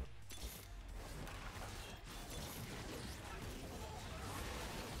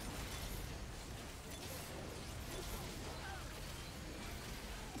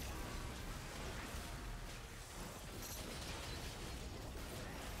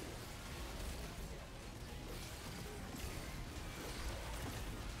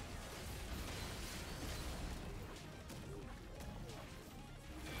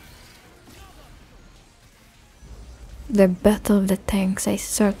 The battle of the tanks, I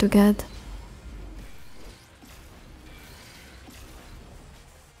swear to God.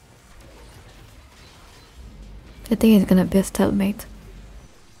 I think it's gonna be a stalemate.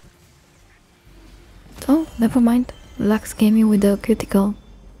 Oh, never mind. Lux came in with a critical.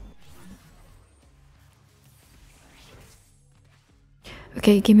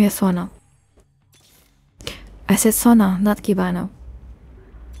 Okay, give me a Sona. I said Sona, not Kibano.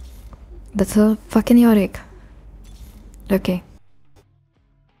 That's a fucking Yorick. Okay.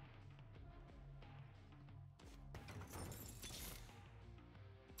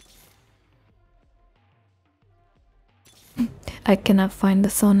 I cannot find the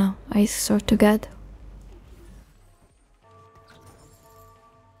Sona, I swear to God.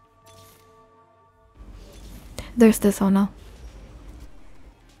 There's the Sona.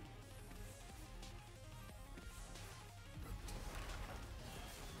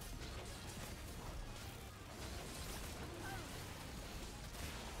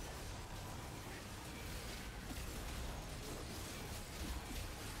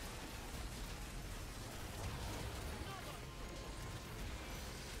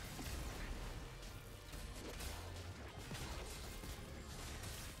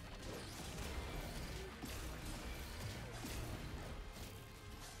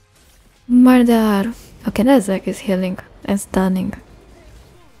 Murder! Okay, that Zack is healing and stunning.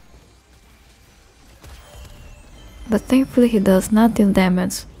 But thankfully he does not deal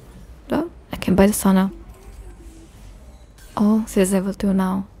damage. Oh, I can buy the Sona. Oh, she's level 2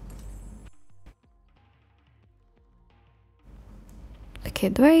 now. Okay,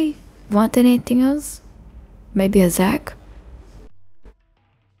 do I want anything else? Maybe a Zack?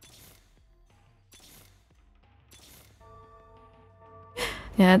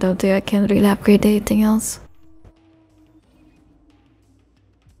 Yeah, I don't think I can really upgrade anything else.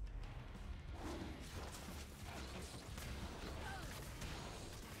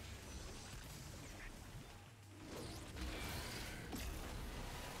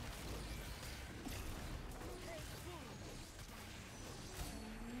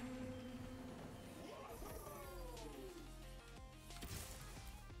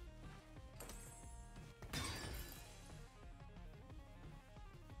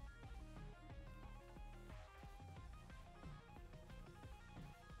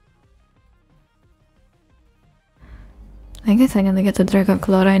 I guess I'm gonna get a Dragon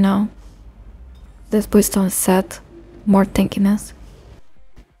Claw right now. This boost on set, more tankiness.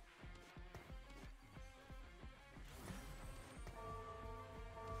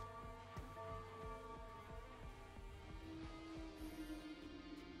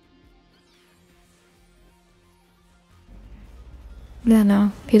 Yeah,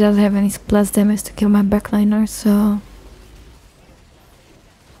 no, he doesn't have any plus damage to kill my backliner, so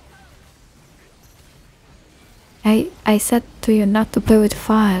I said to you not to play with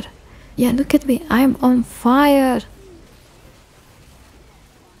fire. Yeah, look at me, I'm on fire.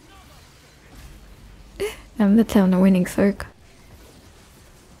 I'm literally on a winning circle.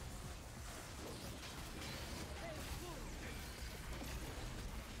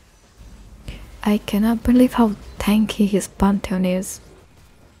 I cannot believe how tanky his Pantheon is.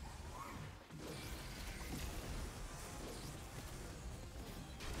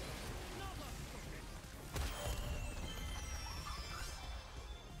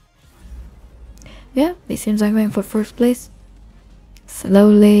 Yeah, it seems I'm going for first place.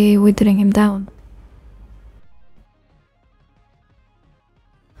 Slowly withering him down.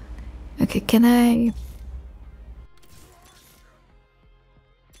 Okay, can I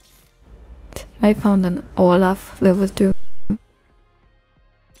found an Olaf level 2.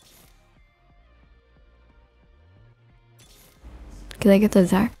 Can I get a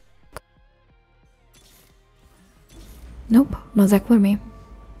Zac? Nope, no Zac for me.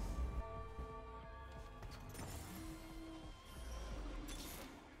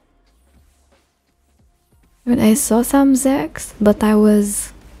 I saw some Zacs, but I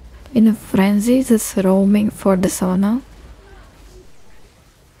was in a frenzy just roaming for the sauna.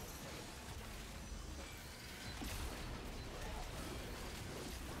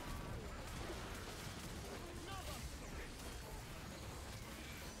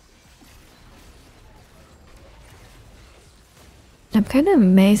 I'm kinda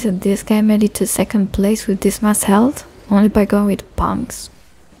amazed that this guy made it to second place with this much health, only by going with punks.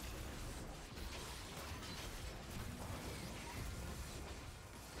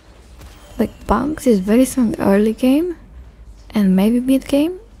 Like, punks is very strong early game, and maybe mid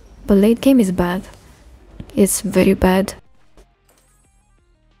game, but late game is bad. It's very bad.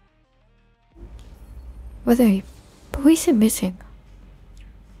 Who is he missing?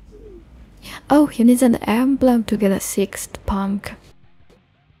 Oh, he needs an emblem to get a 6th punk.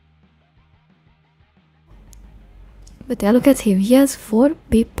 But yeah, look at him, he has 4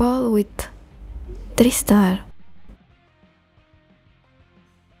 people with 3 star.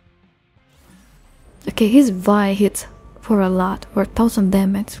 Okay, his Vi hits for a lot, for 1000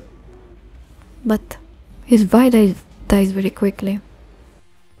 damage. But his Vi dies very quickly.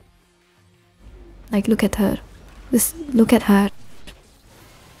 Like, look at her. Just look at her.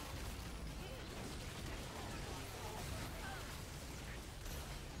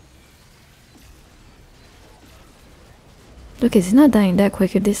 Look, he's not dying that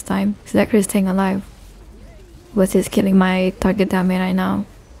quickly this time. He's actually staying alive. But he's killing my target damage right now.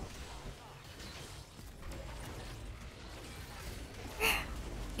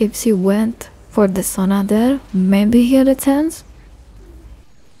 If she went for the sauna there, maybe he had a chance.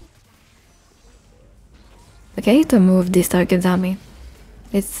 Okay, to move this target dummy.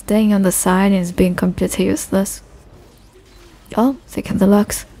 It's staying on the side and it's being completely useless. Oh, second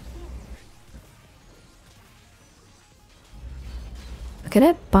deluxe. Okay,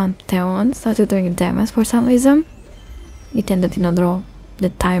 that Pantheon started doing damage for some reason. It ended in a draw. The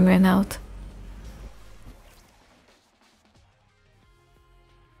time ran out.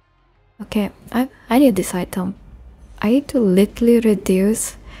 Okay, I need this item. I need to literally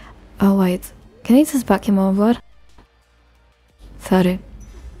reduce... Oh wait, can I just back him over? Sorry.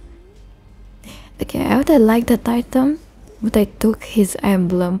 Okay, I would have liked that item, but I took his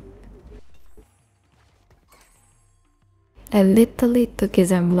emblem. I literally took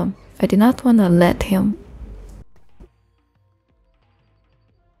his emblem. I did not want to let him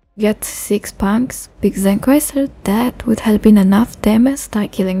get 6 punks, because then Chrysler, that would have been enough damage to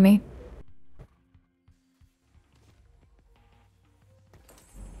start killing me.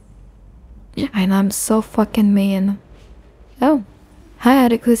 And I'm so fucking mean. Oh, hi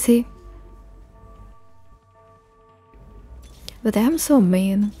adequacy. But I'm so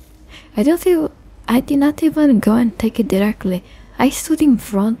mean. I did not even go and take it directly. I stood in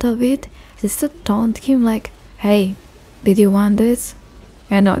front of it just to taunt him like, hey, did you want this?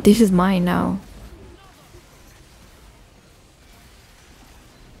 And no, this is mine now.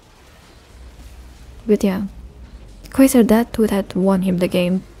 But yeah, Quasar that would have won him the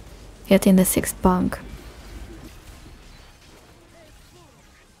game, yet in the 6th punk.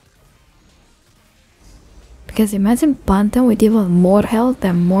 Because imagine Pantheon with even more health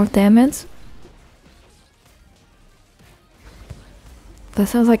and more damage. That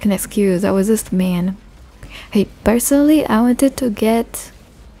sounds like an excuse, I was just mean. Hey, personally, I wanted to get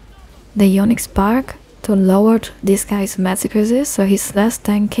the Ionic Spark to lower this guy's magic resist so he's less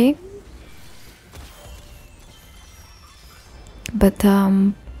tanky. But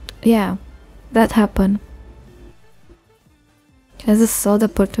yeah, that happened. I just saw the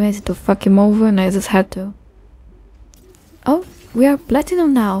opportunity to fuck him over and I just had to. Oh, we are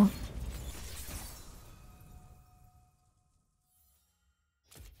platinum now.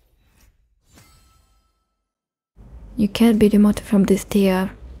 You can't be demoted from this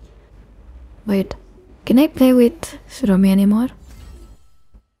tier. Wait, can I play with Shiromi anymore?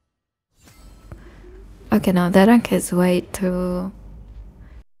 Okay, no, that rank is way too...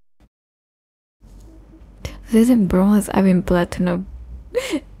 This isn't bronze, I'm in platinum.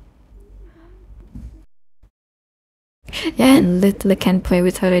 Yeah, and literally can't play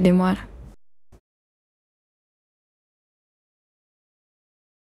with her anymore.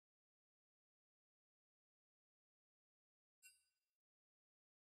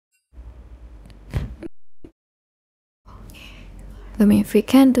 I mean, if we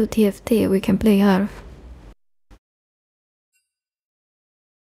can't do TFT, we can play her.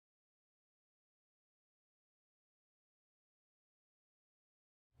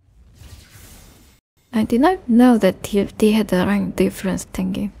 I did not know that TFT had a rank difference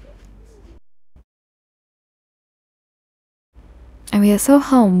thingy. I mean, I saw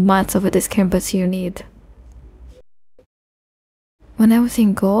how much of a discrepancy you need. When I was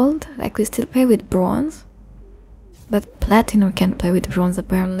in gold, I could still play with bronze, but platinum can't play with bronze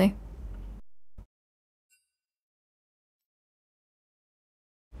apparently.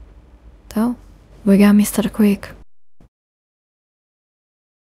 So, we got Mr. Quick.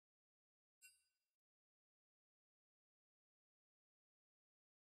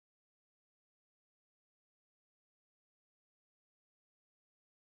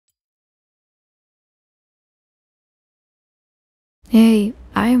 Hey,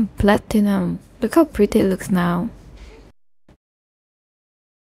 I'm platinum. Look how pretty it looks now.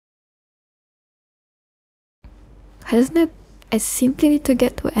 Hasn't it? I simply need to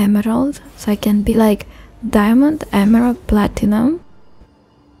get to emerald so I can be like diamond, emerald, platinum.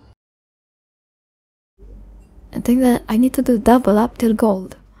 I think that I need to do double up till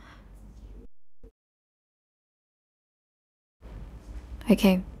gold.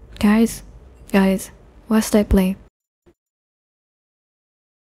 Okay, guys, what should I play?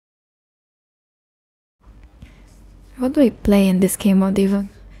 What do I play in this game mode even?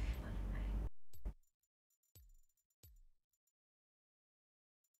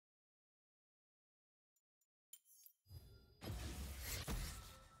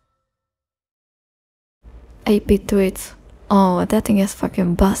 AP tweets. Oh, that thing is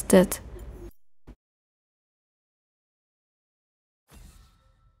fucking busted.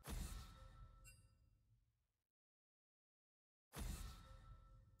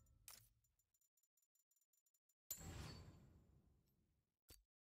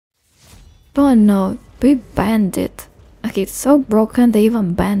 Oh no, we banned it. Okay, it's so broken they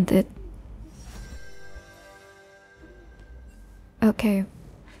even banned it. Okay.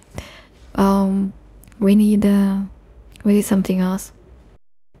 We need something else.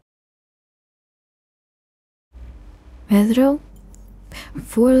 Ezreal?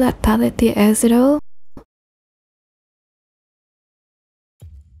 Full lethality Ezreal?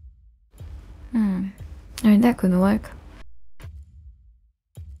 I mean, that could work.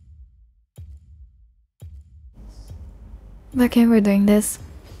 Okay, we're doing this.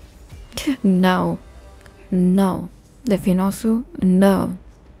 No. No. Definosu? No.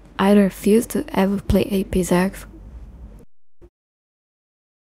 I refuse to ever play AP Zax.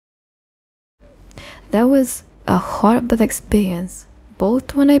 That was a horrible experience,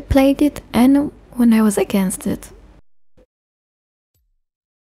 both when I played it and when I was against it.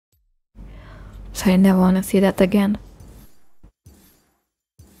 So I never wanna see that again.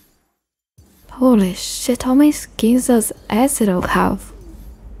 Holy shit, how many skins does Ezreal have?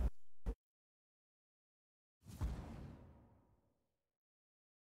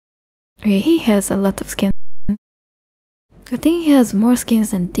 He has a lot of skins. I think he has more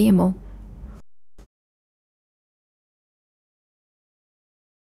skins than Demo.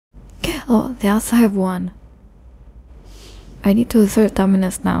 Oh, they also have one. I need to assert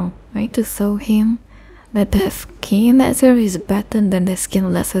dominance now. I need to show him that the skin Ezreal is better than the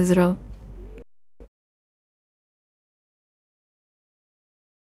skinless Ezreal.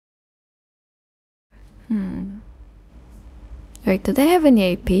 Wait, do they have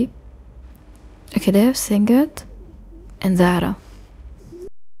any AP? Okay, they have Singed and Zara.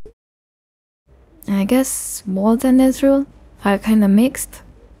 And I guess more than Ezreal are kinda mixed.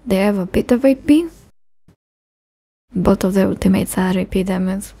 They have a bit of AP. Both of their ultimates are AP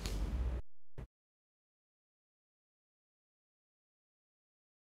damage.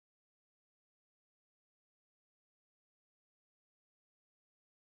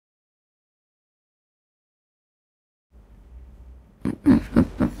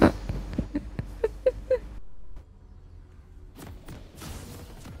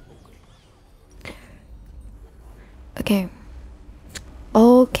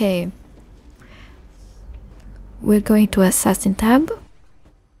 Okay. We're going to Assassin tab.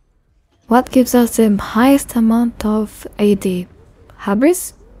 What gives us the highest amount of AD?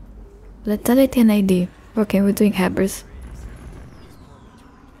 Hybris? Lethality and AD. Okay, we're doing Hybris.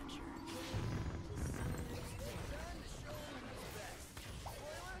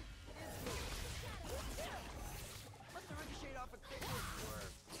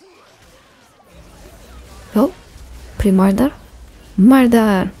 Oh, pre-murder?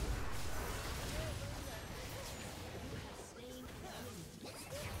 Murder!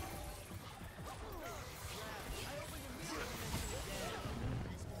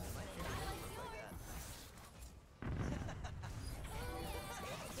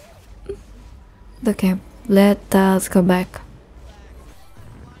 Okay, let us go back.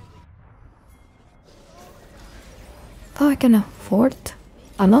 Oh, I can afford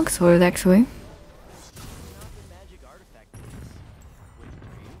a longsword actually.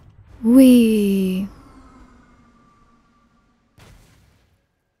 We.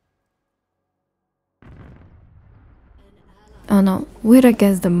 Oh no, we're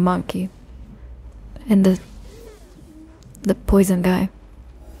against the monkey and the poison guy.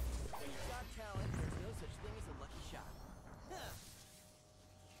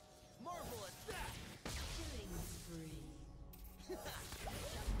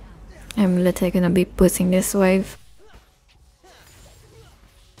 I'm literally gonna be pushing this wave.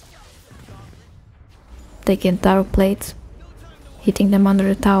 Taking tower plates, hitting them under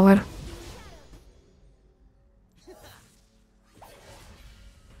the tower.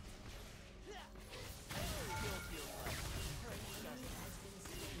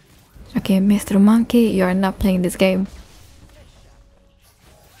 Okay, Mr. Monkey, you are not playing this game.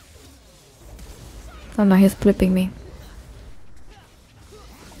 Oh no, he's flipping me.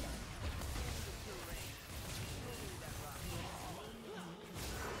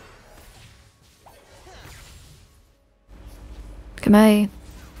 Can I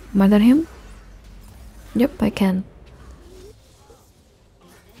murder him? Yep, I can.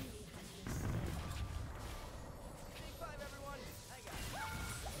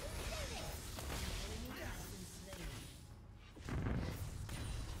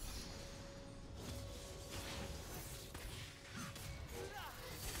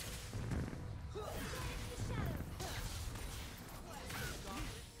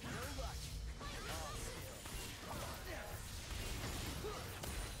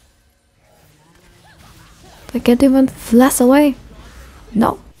 I can't even flash away.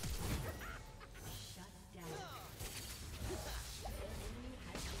 No.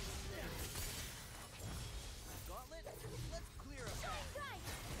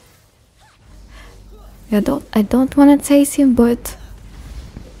 I don't wanna chase him, but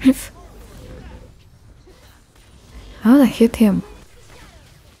how did I hit him?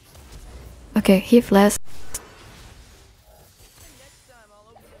 Okay, he flashed.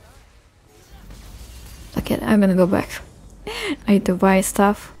 Okay, I'm gonna go back. I need to buy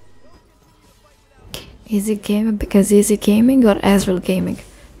stuff. Easy gaming because easy gaming or Ezreal gaming?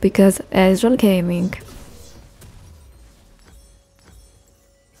 Because Ezreal gaming.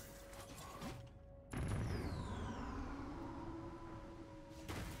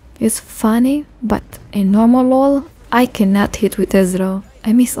 It's funny, but in normal LoL, I cannot hit with Ezreal.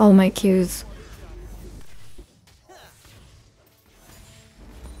 I miss all my Qs.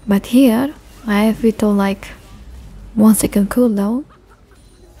 But here, I have it on like 1 second cooldown.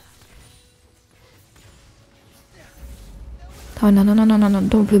 Oh no,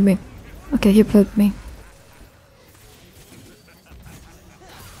 don't flip me. Okay, he flipped me.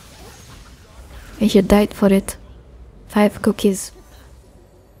 And he died for it. 5 cookies.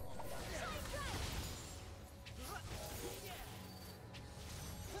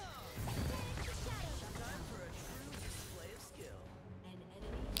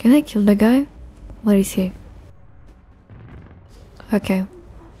 Can I kill the guy? Where is he? Okay.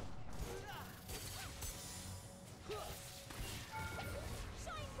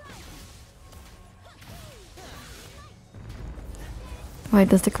 Why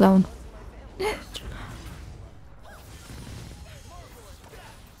does the clown?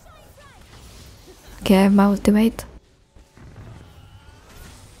 Okay, I have my ultimate.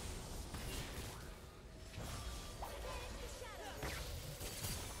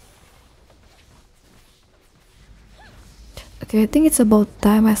 Okay, I think it's about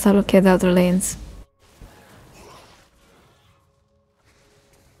time I start looking at the other lanes.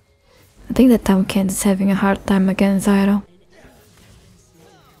 I think that Tom Kent is having a hard time against Zyro.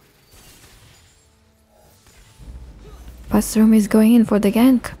 Pastrum is going in for the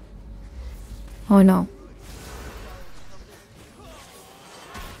gank. Oh no.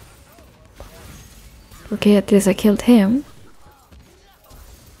 Okay, at least I killed him.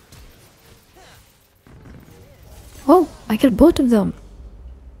 Oh, I killed both of them.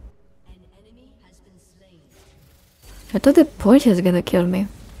 I thought the point is gonna kill me.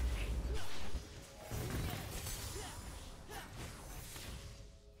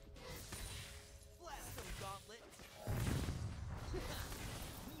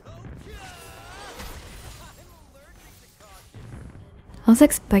 I was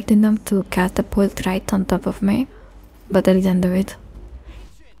expecting them to catapult right on top of me, but I didn't do it.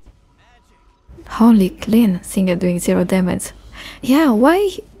 Holy clean, Singer doing 0 damage. Yeah,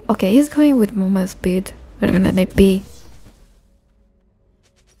 why? Okay, he's going with movement speed. We're gonna need B.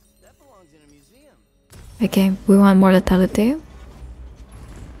 Okay, we want more lethality.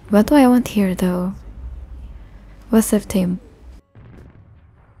 What do I want here though? What's the team?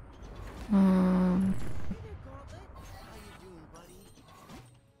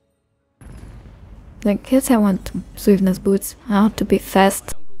 The kids I want swiftness boots. I want to be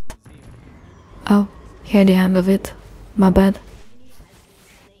fast. Oh, here the end of it. My bad.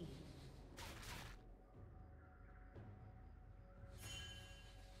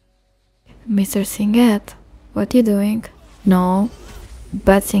 Mr. Singet, what you doing? No,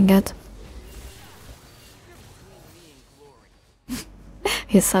 bad Singet.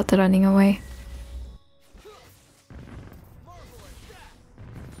 He started running away.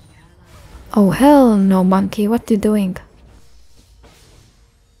 Oh hell no, monkey, what you doing?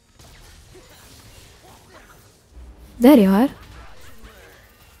 There you are.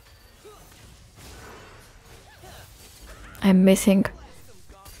 I'm missing.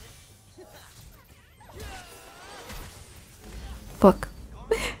 Fuck.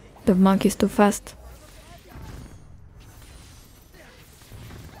 The monkey's too fast.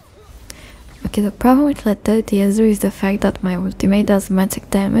 Okay, the problem with lethality is the fact that my ultimate does magic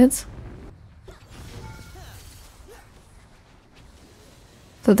damage.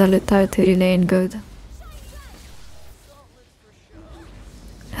 So the lethality really ain't good.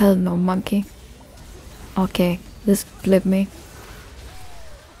 Hell no, monkey. Okay, just flip me.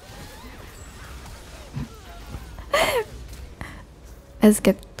 I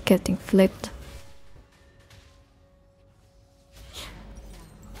kept getting flipped.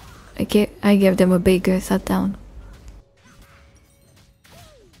 I gave them a bigger sat down.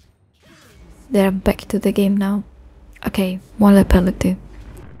 They're back to the game now. Okay, more lethality.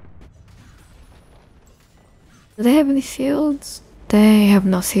 Do they have any shields? They have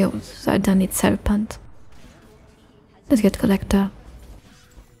no shields, so I don't need Serpent. Let's get Collector.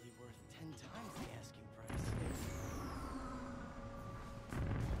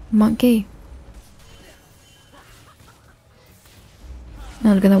 Monkey.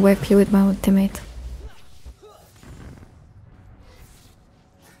 I'm gonna wipe you with my ultimate.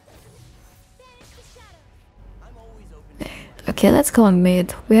 Okay, let's go on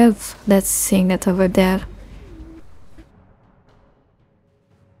mid. We have that Singlet over there.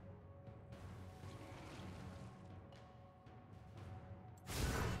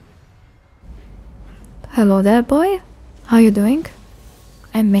 Hello there, boy. How you doing?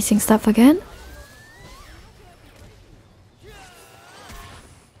 I'm missing stuff again?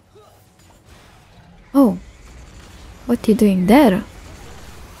 Oh, what you doing there?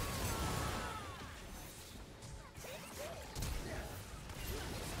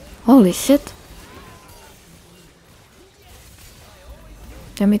 Holy shit.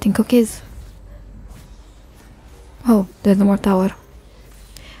 I'm eating cookies. Oh, there's no more tower.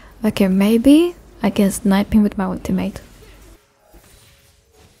 Okay, maybe I can snipe him with my ultimate.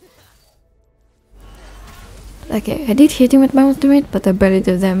 Okay, I did hit him with my ultimate, but I barely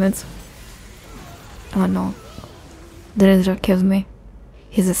did damage. Oh no. The Razor kills me.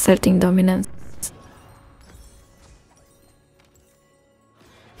 He's asserting dominance.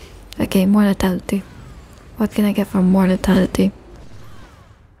 Okay, more lethality. What can I get from more lethality?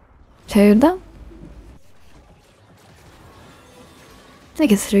 Shayuda? I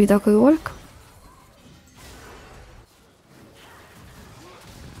guess Rita could work.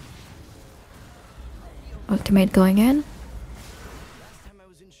 Ultimate going in.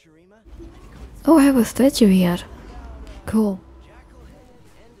 Oh, I have a statue here. Cool.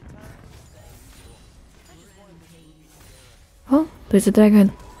 Oh, there's a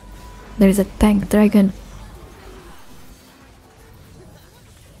dragon. There's a tank dragon.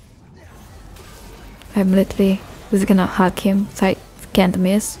 I'm literally just gonna hug him so I can't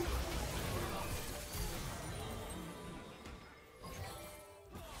miss.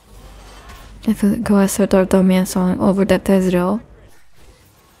 If we go assert our dominance on over that Ezreal.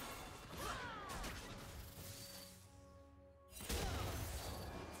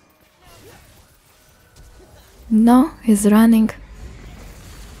 No, he's running.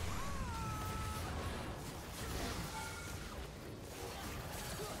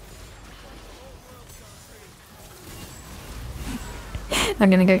 I'm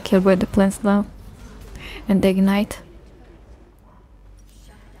gonna get killed by the plants now. And the ignite.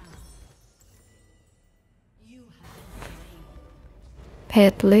 Hey,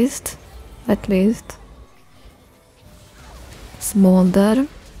 at least. At least. Smolder.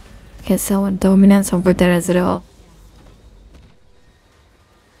 Has some dominance over there as well.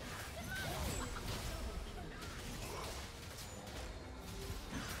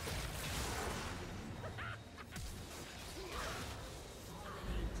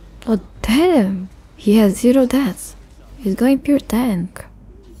 Oh damn! He has 0 deaths. He's going pure tank.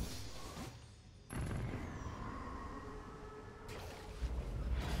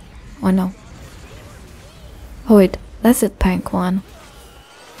 Oh no. Oh wait, that's a tank one.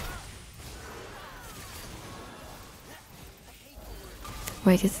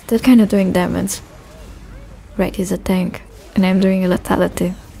 Wait, is that kind of doing damage? Right, he's a tank. And I'm doing a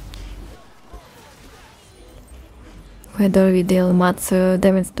lethality. Whether we deal much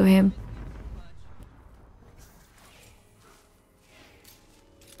damage to him.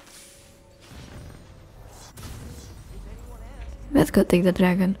 Let's go take the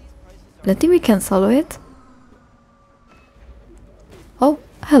dragon. I think we can solo it. Oh,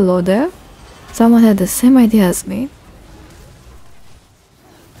 hello there. Someone had the same idea as me.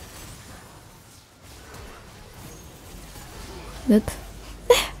 But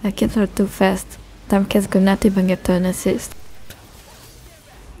I killed her too fast. Tamkes could not even get an assist.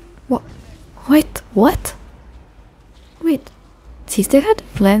 What? Wait, what? Wait, she still had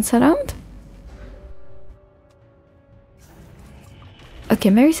plants around? Okay,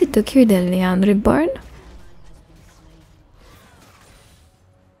 Marcy took you the Leon Reborn.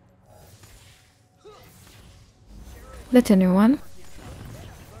 That's a new one.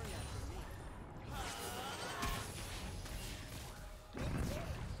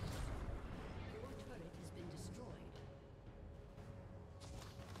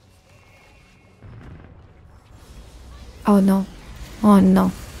 Oh no. Oh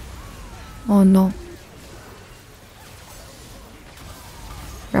no. Oh no.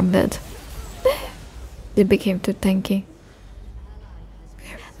 I'm dead. It became too tanky.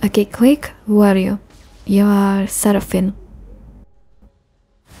 Okay, quick, who are you? You are Seraphine.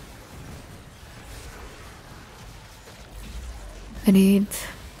 I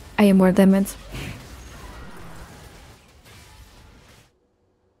am more damage.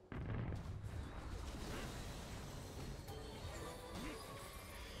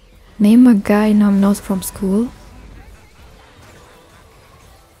 Name a guy Nam knows from school.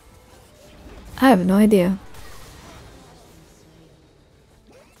 I have no idea.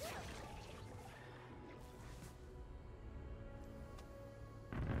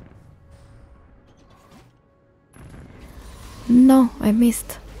 No, I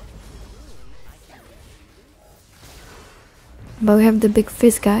missed. But we have the big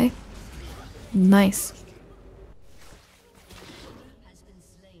fish guy. Nice.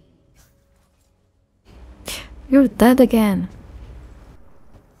 You're dead again.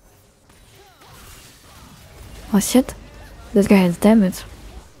 Oh shit, this guy has damage.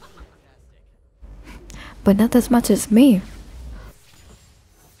 But not as much as me.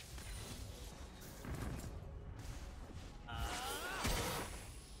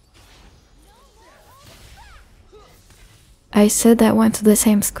 I said I went to the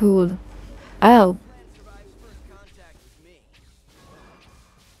same school. Oh.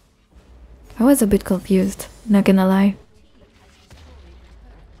 I was a bit confused, not gonna lie.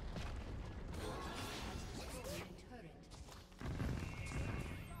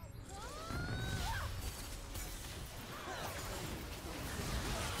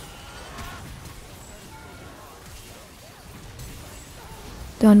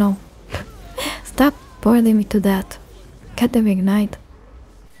 Don't know. Stop boiling me to death. Get them ignite.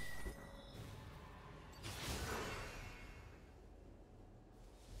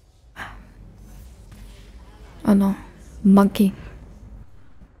 Oh no, monkey.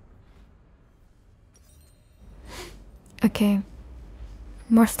 Okay,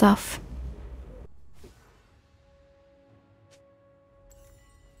 more stuff.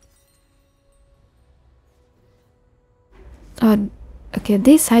 Oh, okay,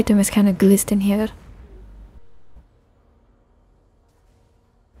 this item is kind of glitched in here.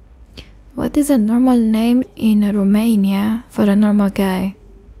 What is a normal name in Romania for a normal guy?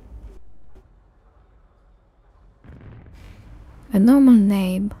 A normal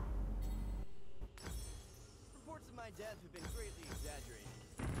name. Reports of my death have been greatly exaggerated.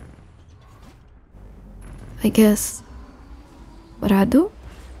 I guess Radu?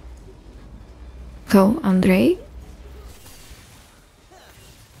 Oh, Andrei?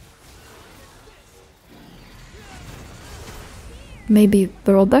 Maybe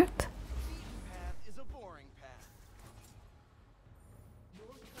Robert? Is a boring path.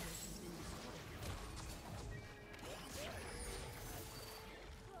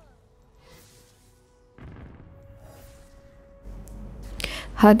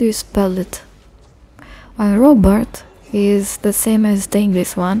 How do you spell it? Well, Robert is the same as the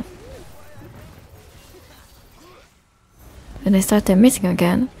English one. And I started missing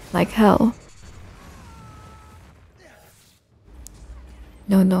again, like hell.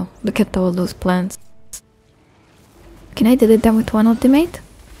 No, look at all those plants. Can I delete them with one ultimate?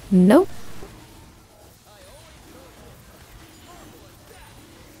 No.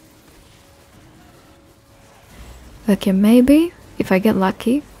 Okay, maybe if I get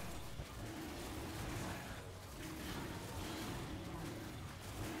lucky.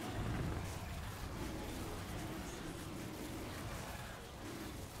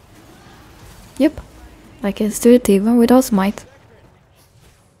 Yep, I can do it even without smite.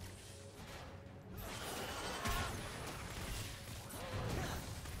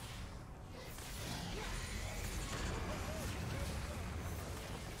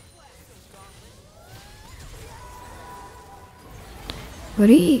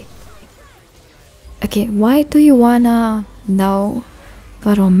 Really? Okay, why do you wanna know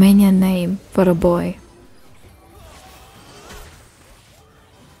a Romanian name for a boy?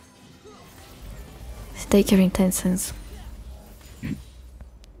 State your intentions.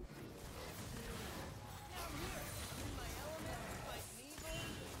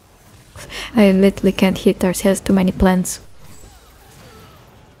 I literally can't hit her, she has too many plants.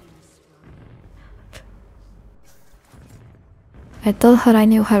 I told her I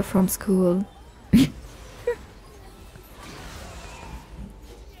knew her from school.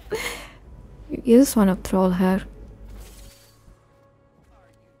 You just wanna troll her.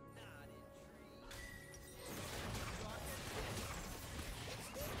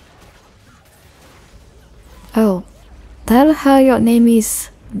 Oh, tell her your name is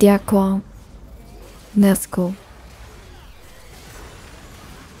Diaconescu.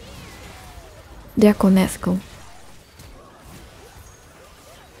 Diaconescu.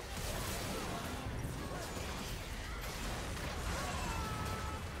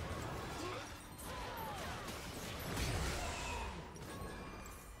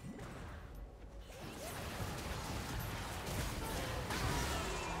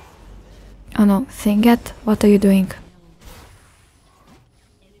 Oh no, Singet, what are you doing?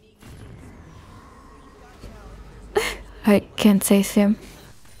 I can't say him.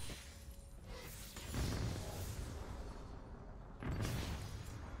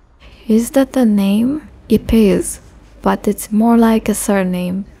 Is that a name? It is, but it's more like a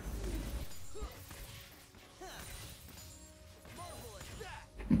surname.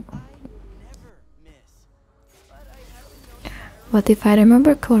 But if I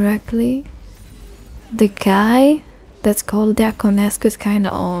remember correctly, the guy that's called Diaconescu is kinda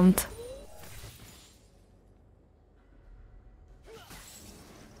old.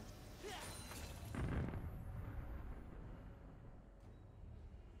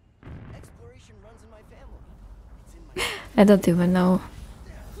 I don't even know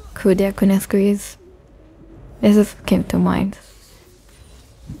who Diaconescu is. It just came to mind.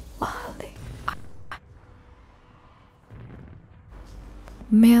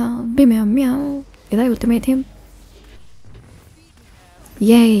 Meow, be meow meow. Did I ultimate him?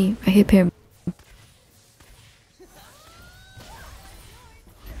 Yay, I hit him.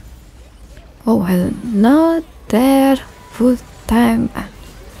 Oh, another full-time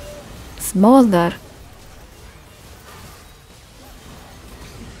smolder.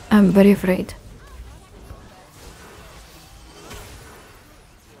 I'm very afraid.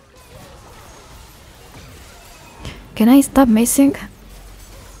 Can I stop missing?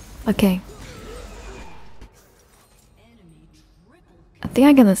 Okay. I think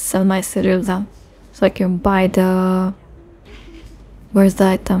I'm gonna sell my cereals now so I can buy the... Where's the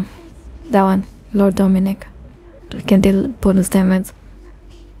item? That one, Lord Dominic. I can deal bonus damage.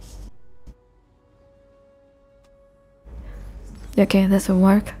 Okay, this will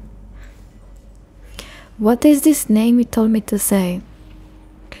work. What is this name you told me to say?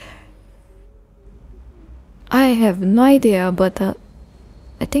 I have no idea, but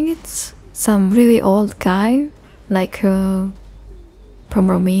I think it's some really old guy, like from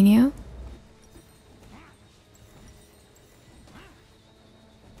Romania.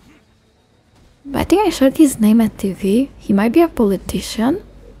 But I think I heard his name at TV. He might be a politician.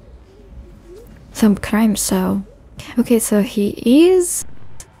 some crime show. Okay, so he is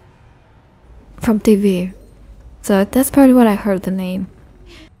from TV. So that's probably what I heard the name.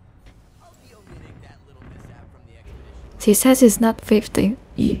 She says he's not 50.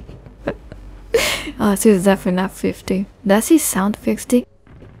 Oh, she's definitely not 50. Does he sound 50?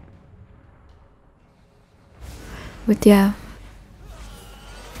 But yeah.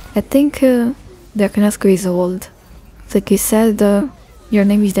 I think Diakonescu is old. Like you said, your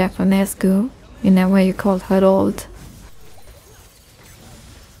name is Diakonescu, and then why you called her old.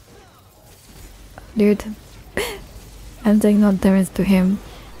 Dude, I'm doing no damage to him.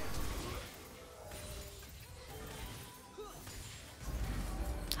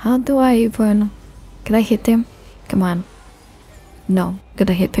 How do I even... Can I hit him? Come on. No,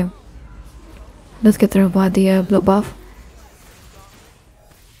 gotta hit him. Let's get her body blue buff.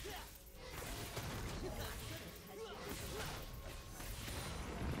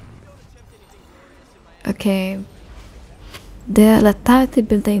 Okay. The lethality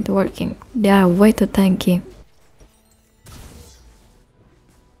build ain't working. They are way too tanky.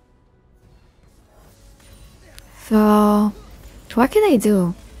 So, what can I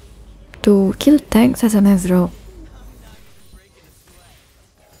do to kill tanks as an Ezreal?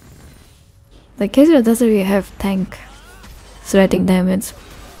 Like Ezreal doesn't really have tank threatening damage.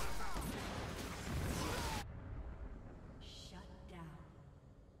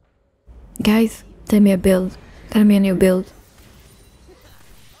 Guys, tell me a build. Tell me a new build.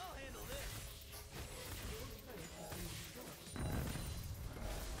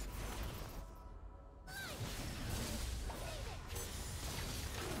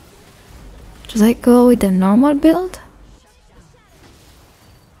 Should I go with the normal build?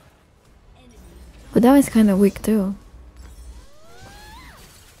 But that was kinda weak too.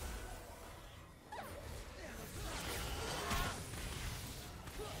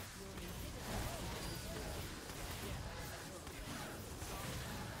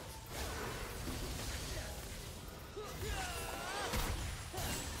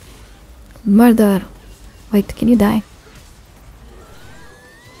 Murder! Wait, can you die?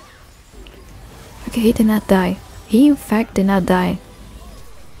 Okay, he did not die. He in fact did not die.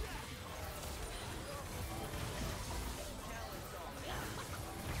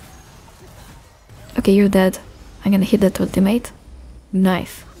 Okay, you're dead. I'm gonna hit that ultimate.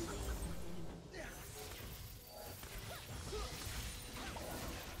 Nice.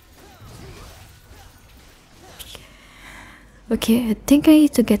 Okay, I think I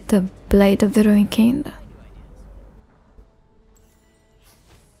need to get the Blade of the Ruined King.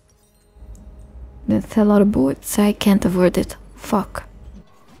 That's a lot of bullets, I can't avoid it. Fuck.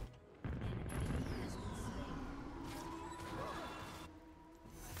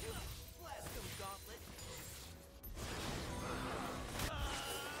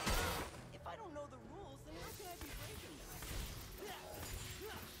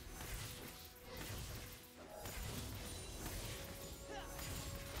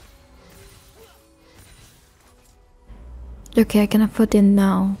 Okay, I can afford it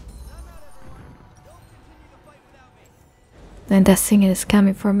now. And that thing is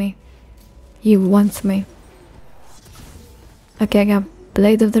coming for me. He wants me. Okay, I got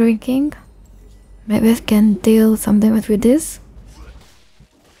Blade of the Ruined King. Maybe I can deal some damage with this.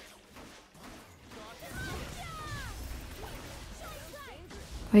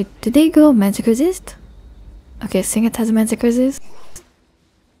 Wait, did they go magic resist? Okay, Singed has magic resist.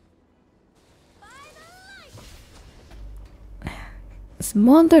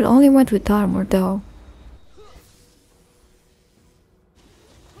 Smolder only went with armor though.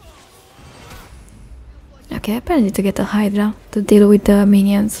 Okay, I probably need to get a Hydra to deal with the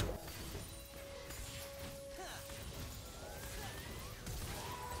minions.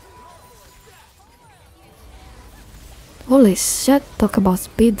 Holy shit, talk about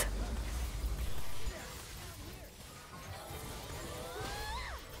speed.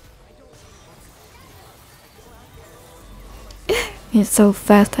 He's so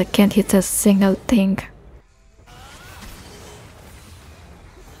fast I can't hit a single thing.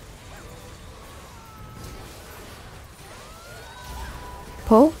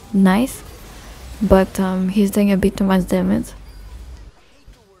 Oh, nice. But he's doing a bit too much damage.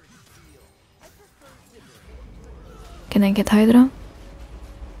 Can I get Hydra?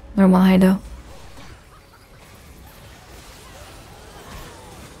 Normal Hydra.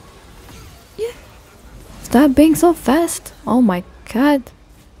 Yeah. Stop being so fast. Oh my god.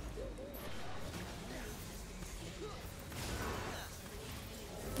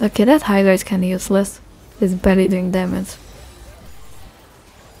 Okay, that Hydra is kinda useless. It's barely doing damage.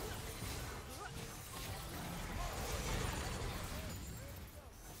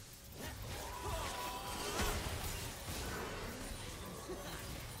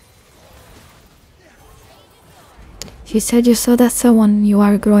 You said you saw that someone you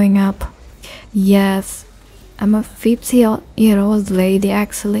are growing up. Yes, I'm a 50-year-old lady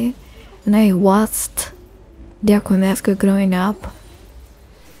actually, and I watched Diaconescu growing up.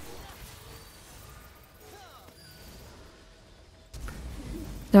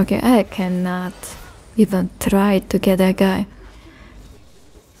 Okay, I cannot even try to get that guy.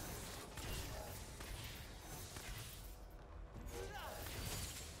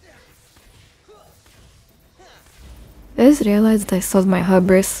 I just realized I sold my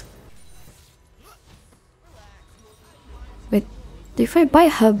hubris. Wait, if I buy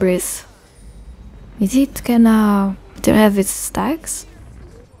hubris, is it gonna to have its stacks?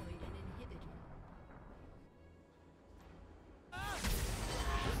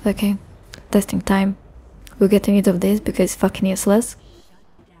 Okay, testing time. We're getting rid of this because it's fucking useless.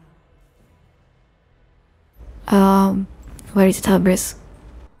 Where is hubris?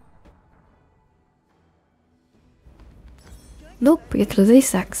 Nope, it loses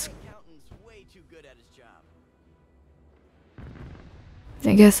stacks.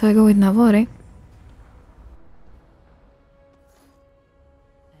 I guess I go with Navore.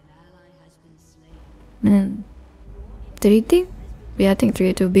 And 3D? Yeah, I think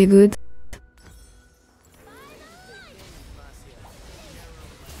 3D would be good.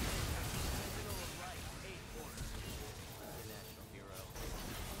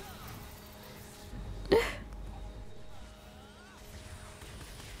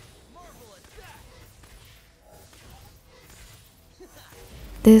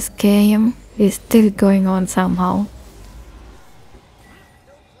 This game is still going on somehow.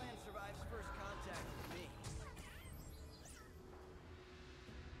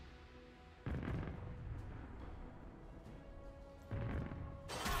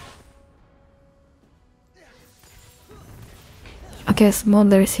 Okay,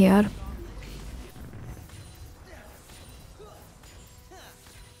 Smolder's here.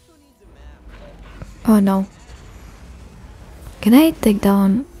 Oh no. Can I take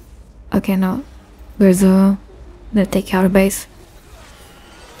down... Okay, no. Where's Let's take our base.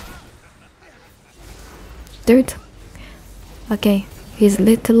 Dude. Okay, he's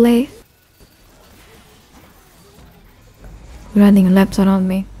literally running laps around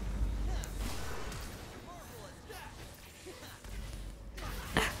me.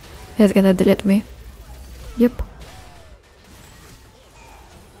 He's gonna delete me. Yep.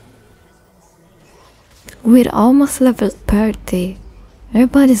 We're almost level 30.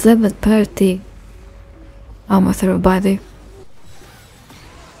 Everybody's level 30. Almost everybody.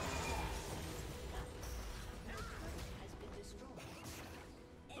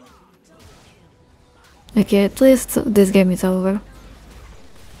 Okay, at least this game is over.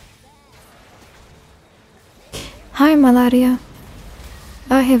 Hi, Malaria.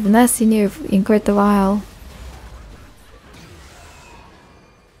 I have not seen you in quite a while.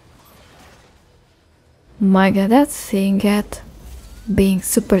 My god, that thing at being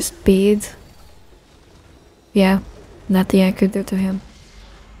super speed. Yeah, nothing I could do to him.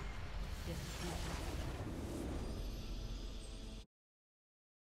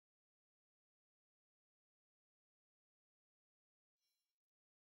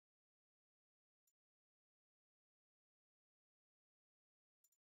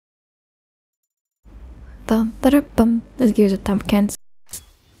 Dum, da, bum. Let's give it a thumbkins.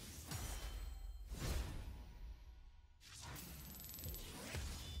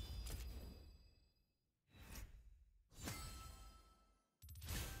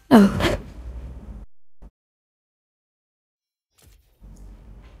 Oh.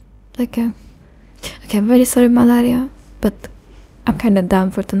 Okay. Okay, I'm very sorry, Malaria, but I'm kinda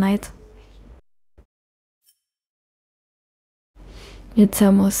done for tonight. It's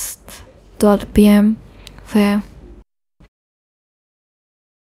almost 12 p.m. Fair.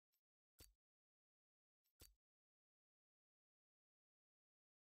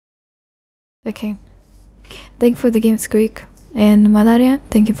 Okay. Thank you for the game, Squeak. And Malaria,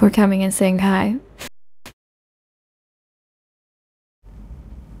 thank you for coming and saying hi.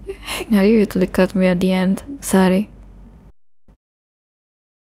 Now you usually cut me at the end. Sorry.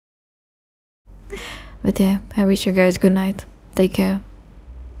 But yeah, I wish you guys good night. Take care.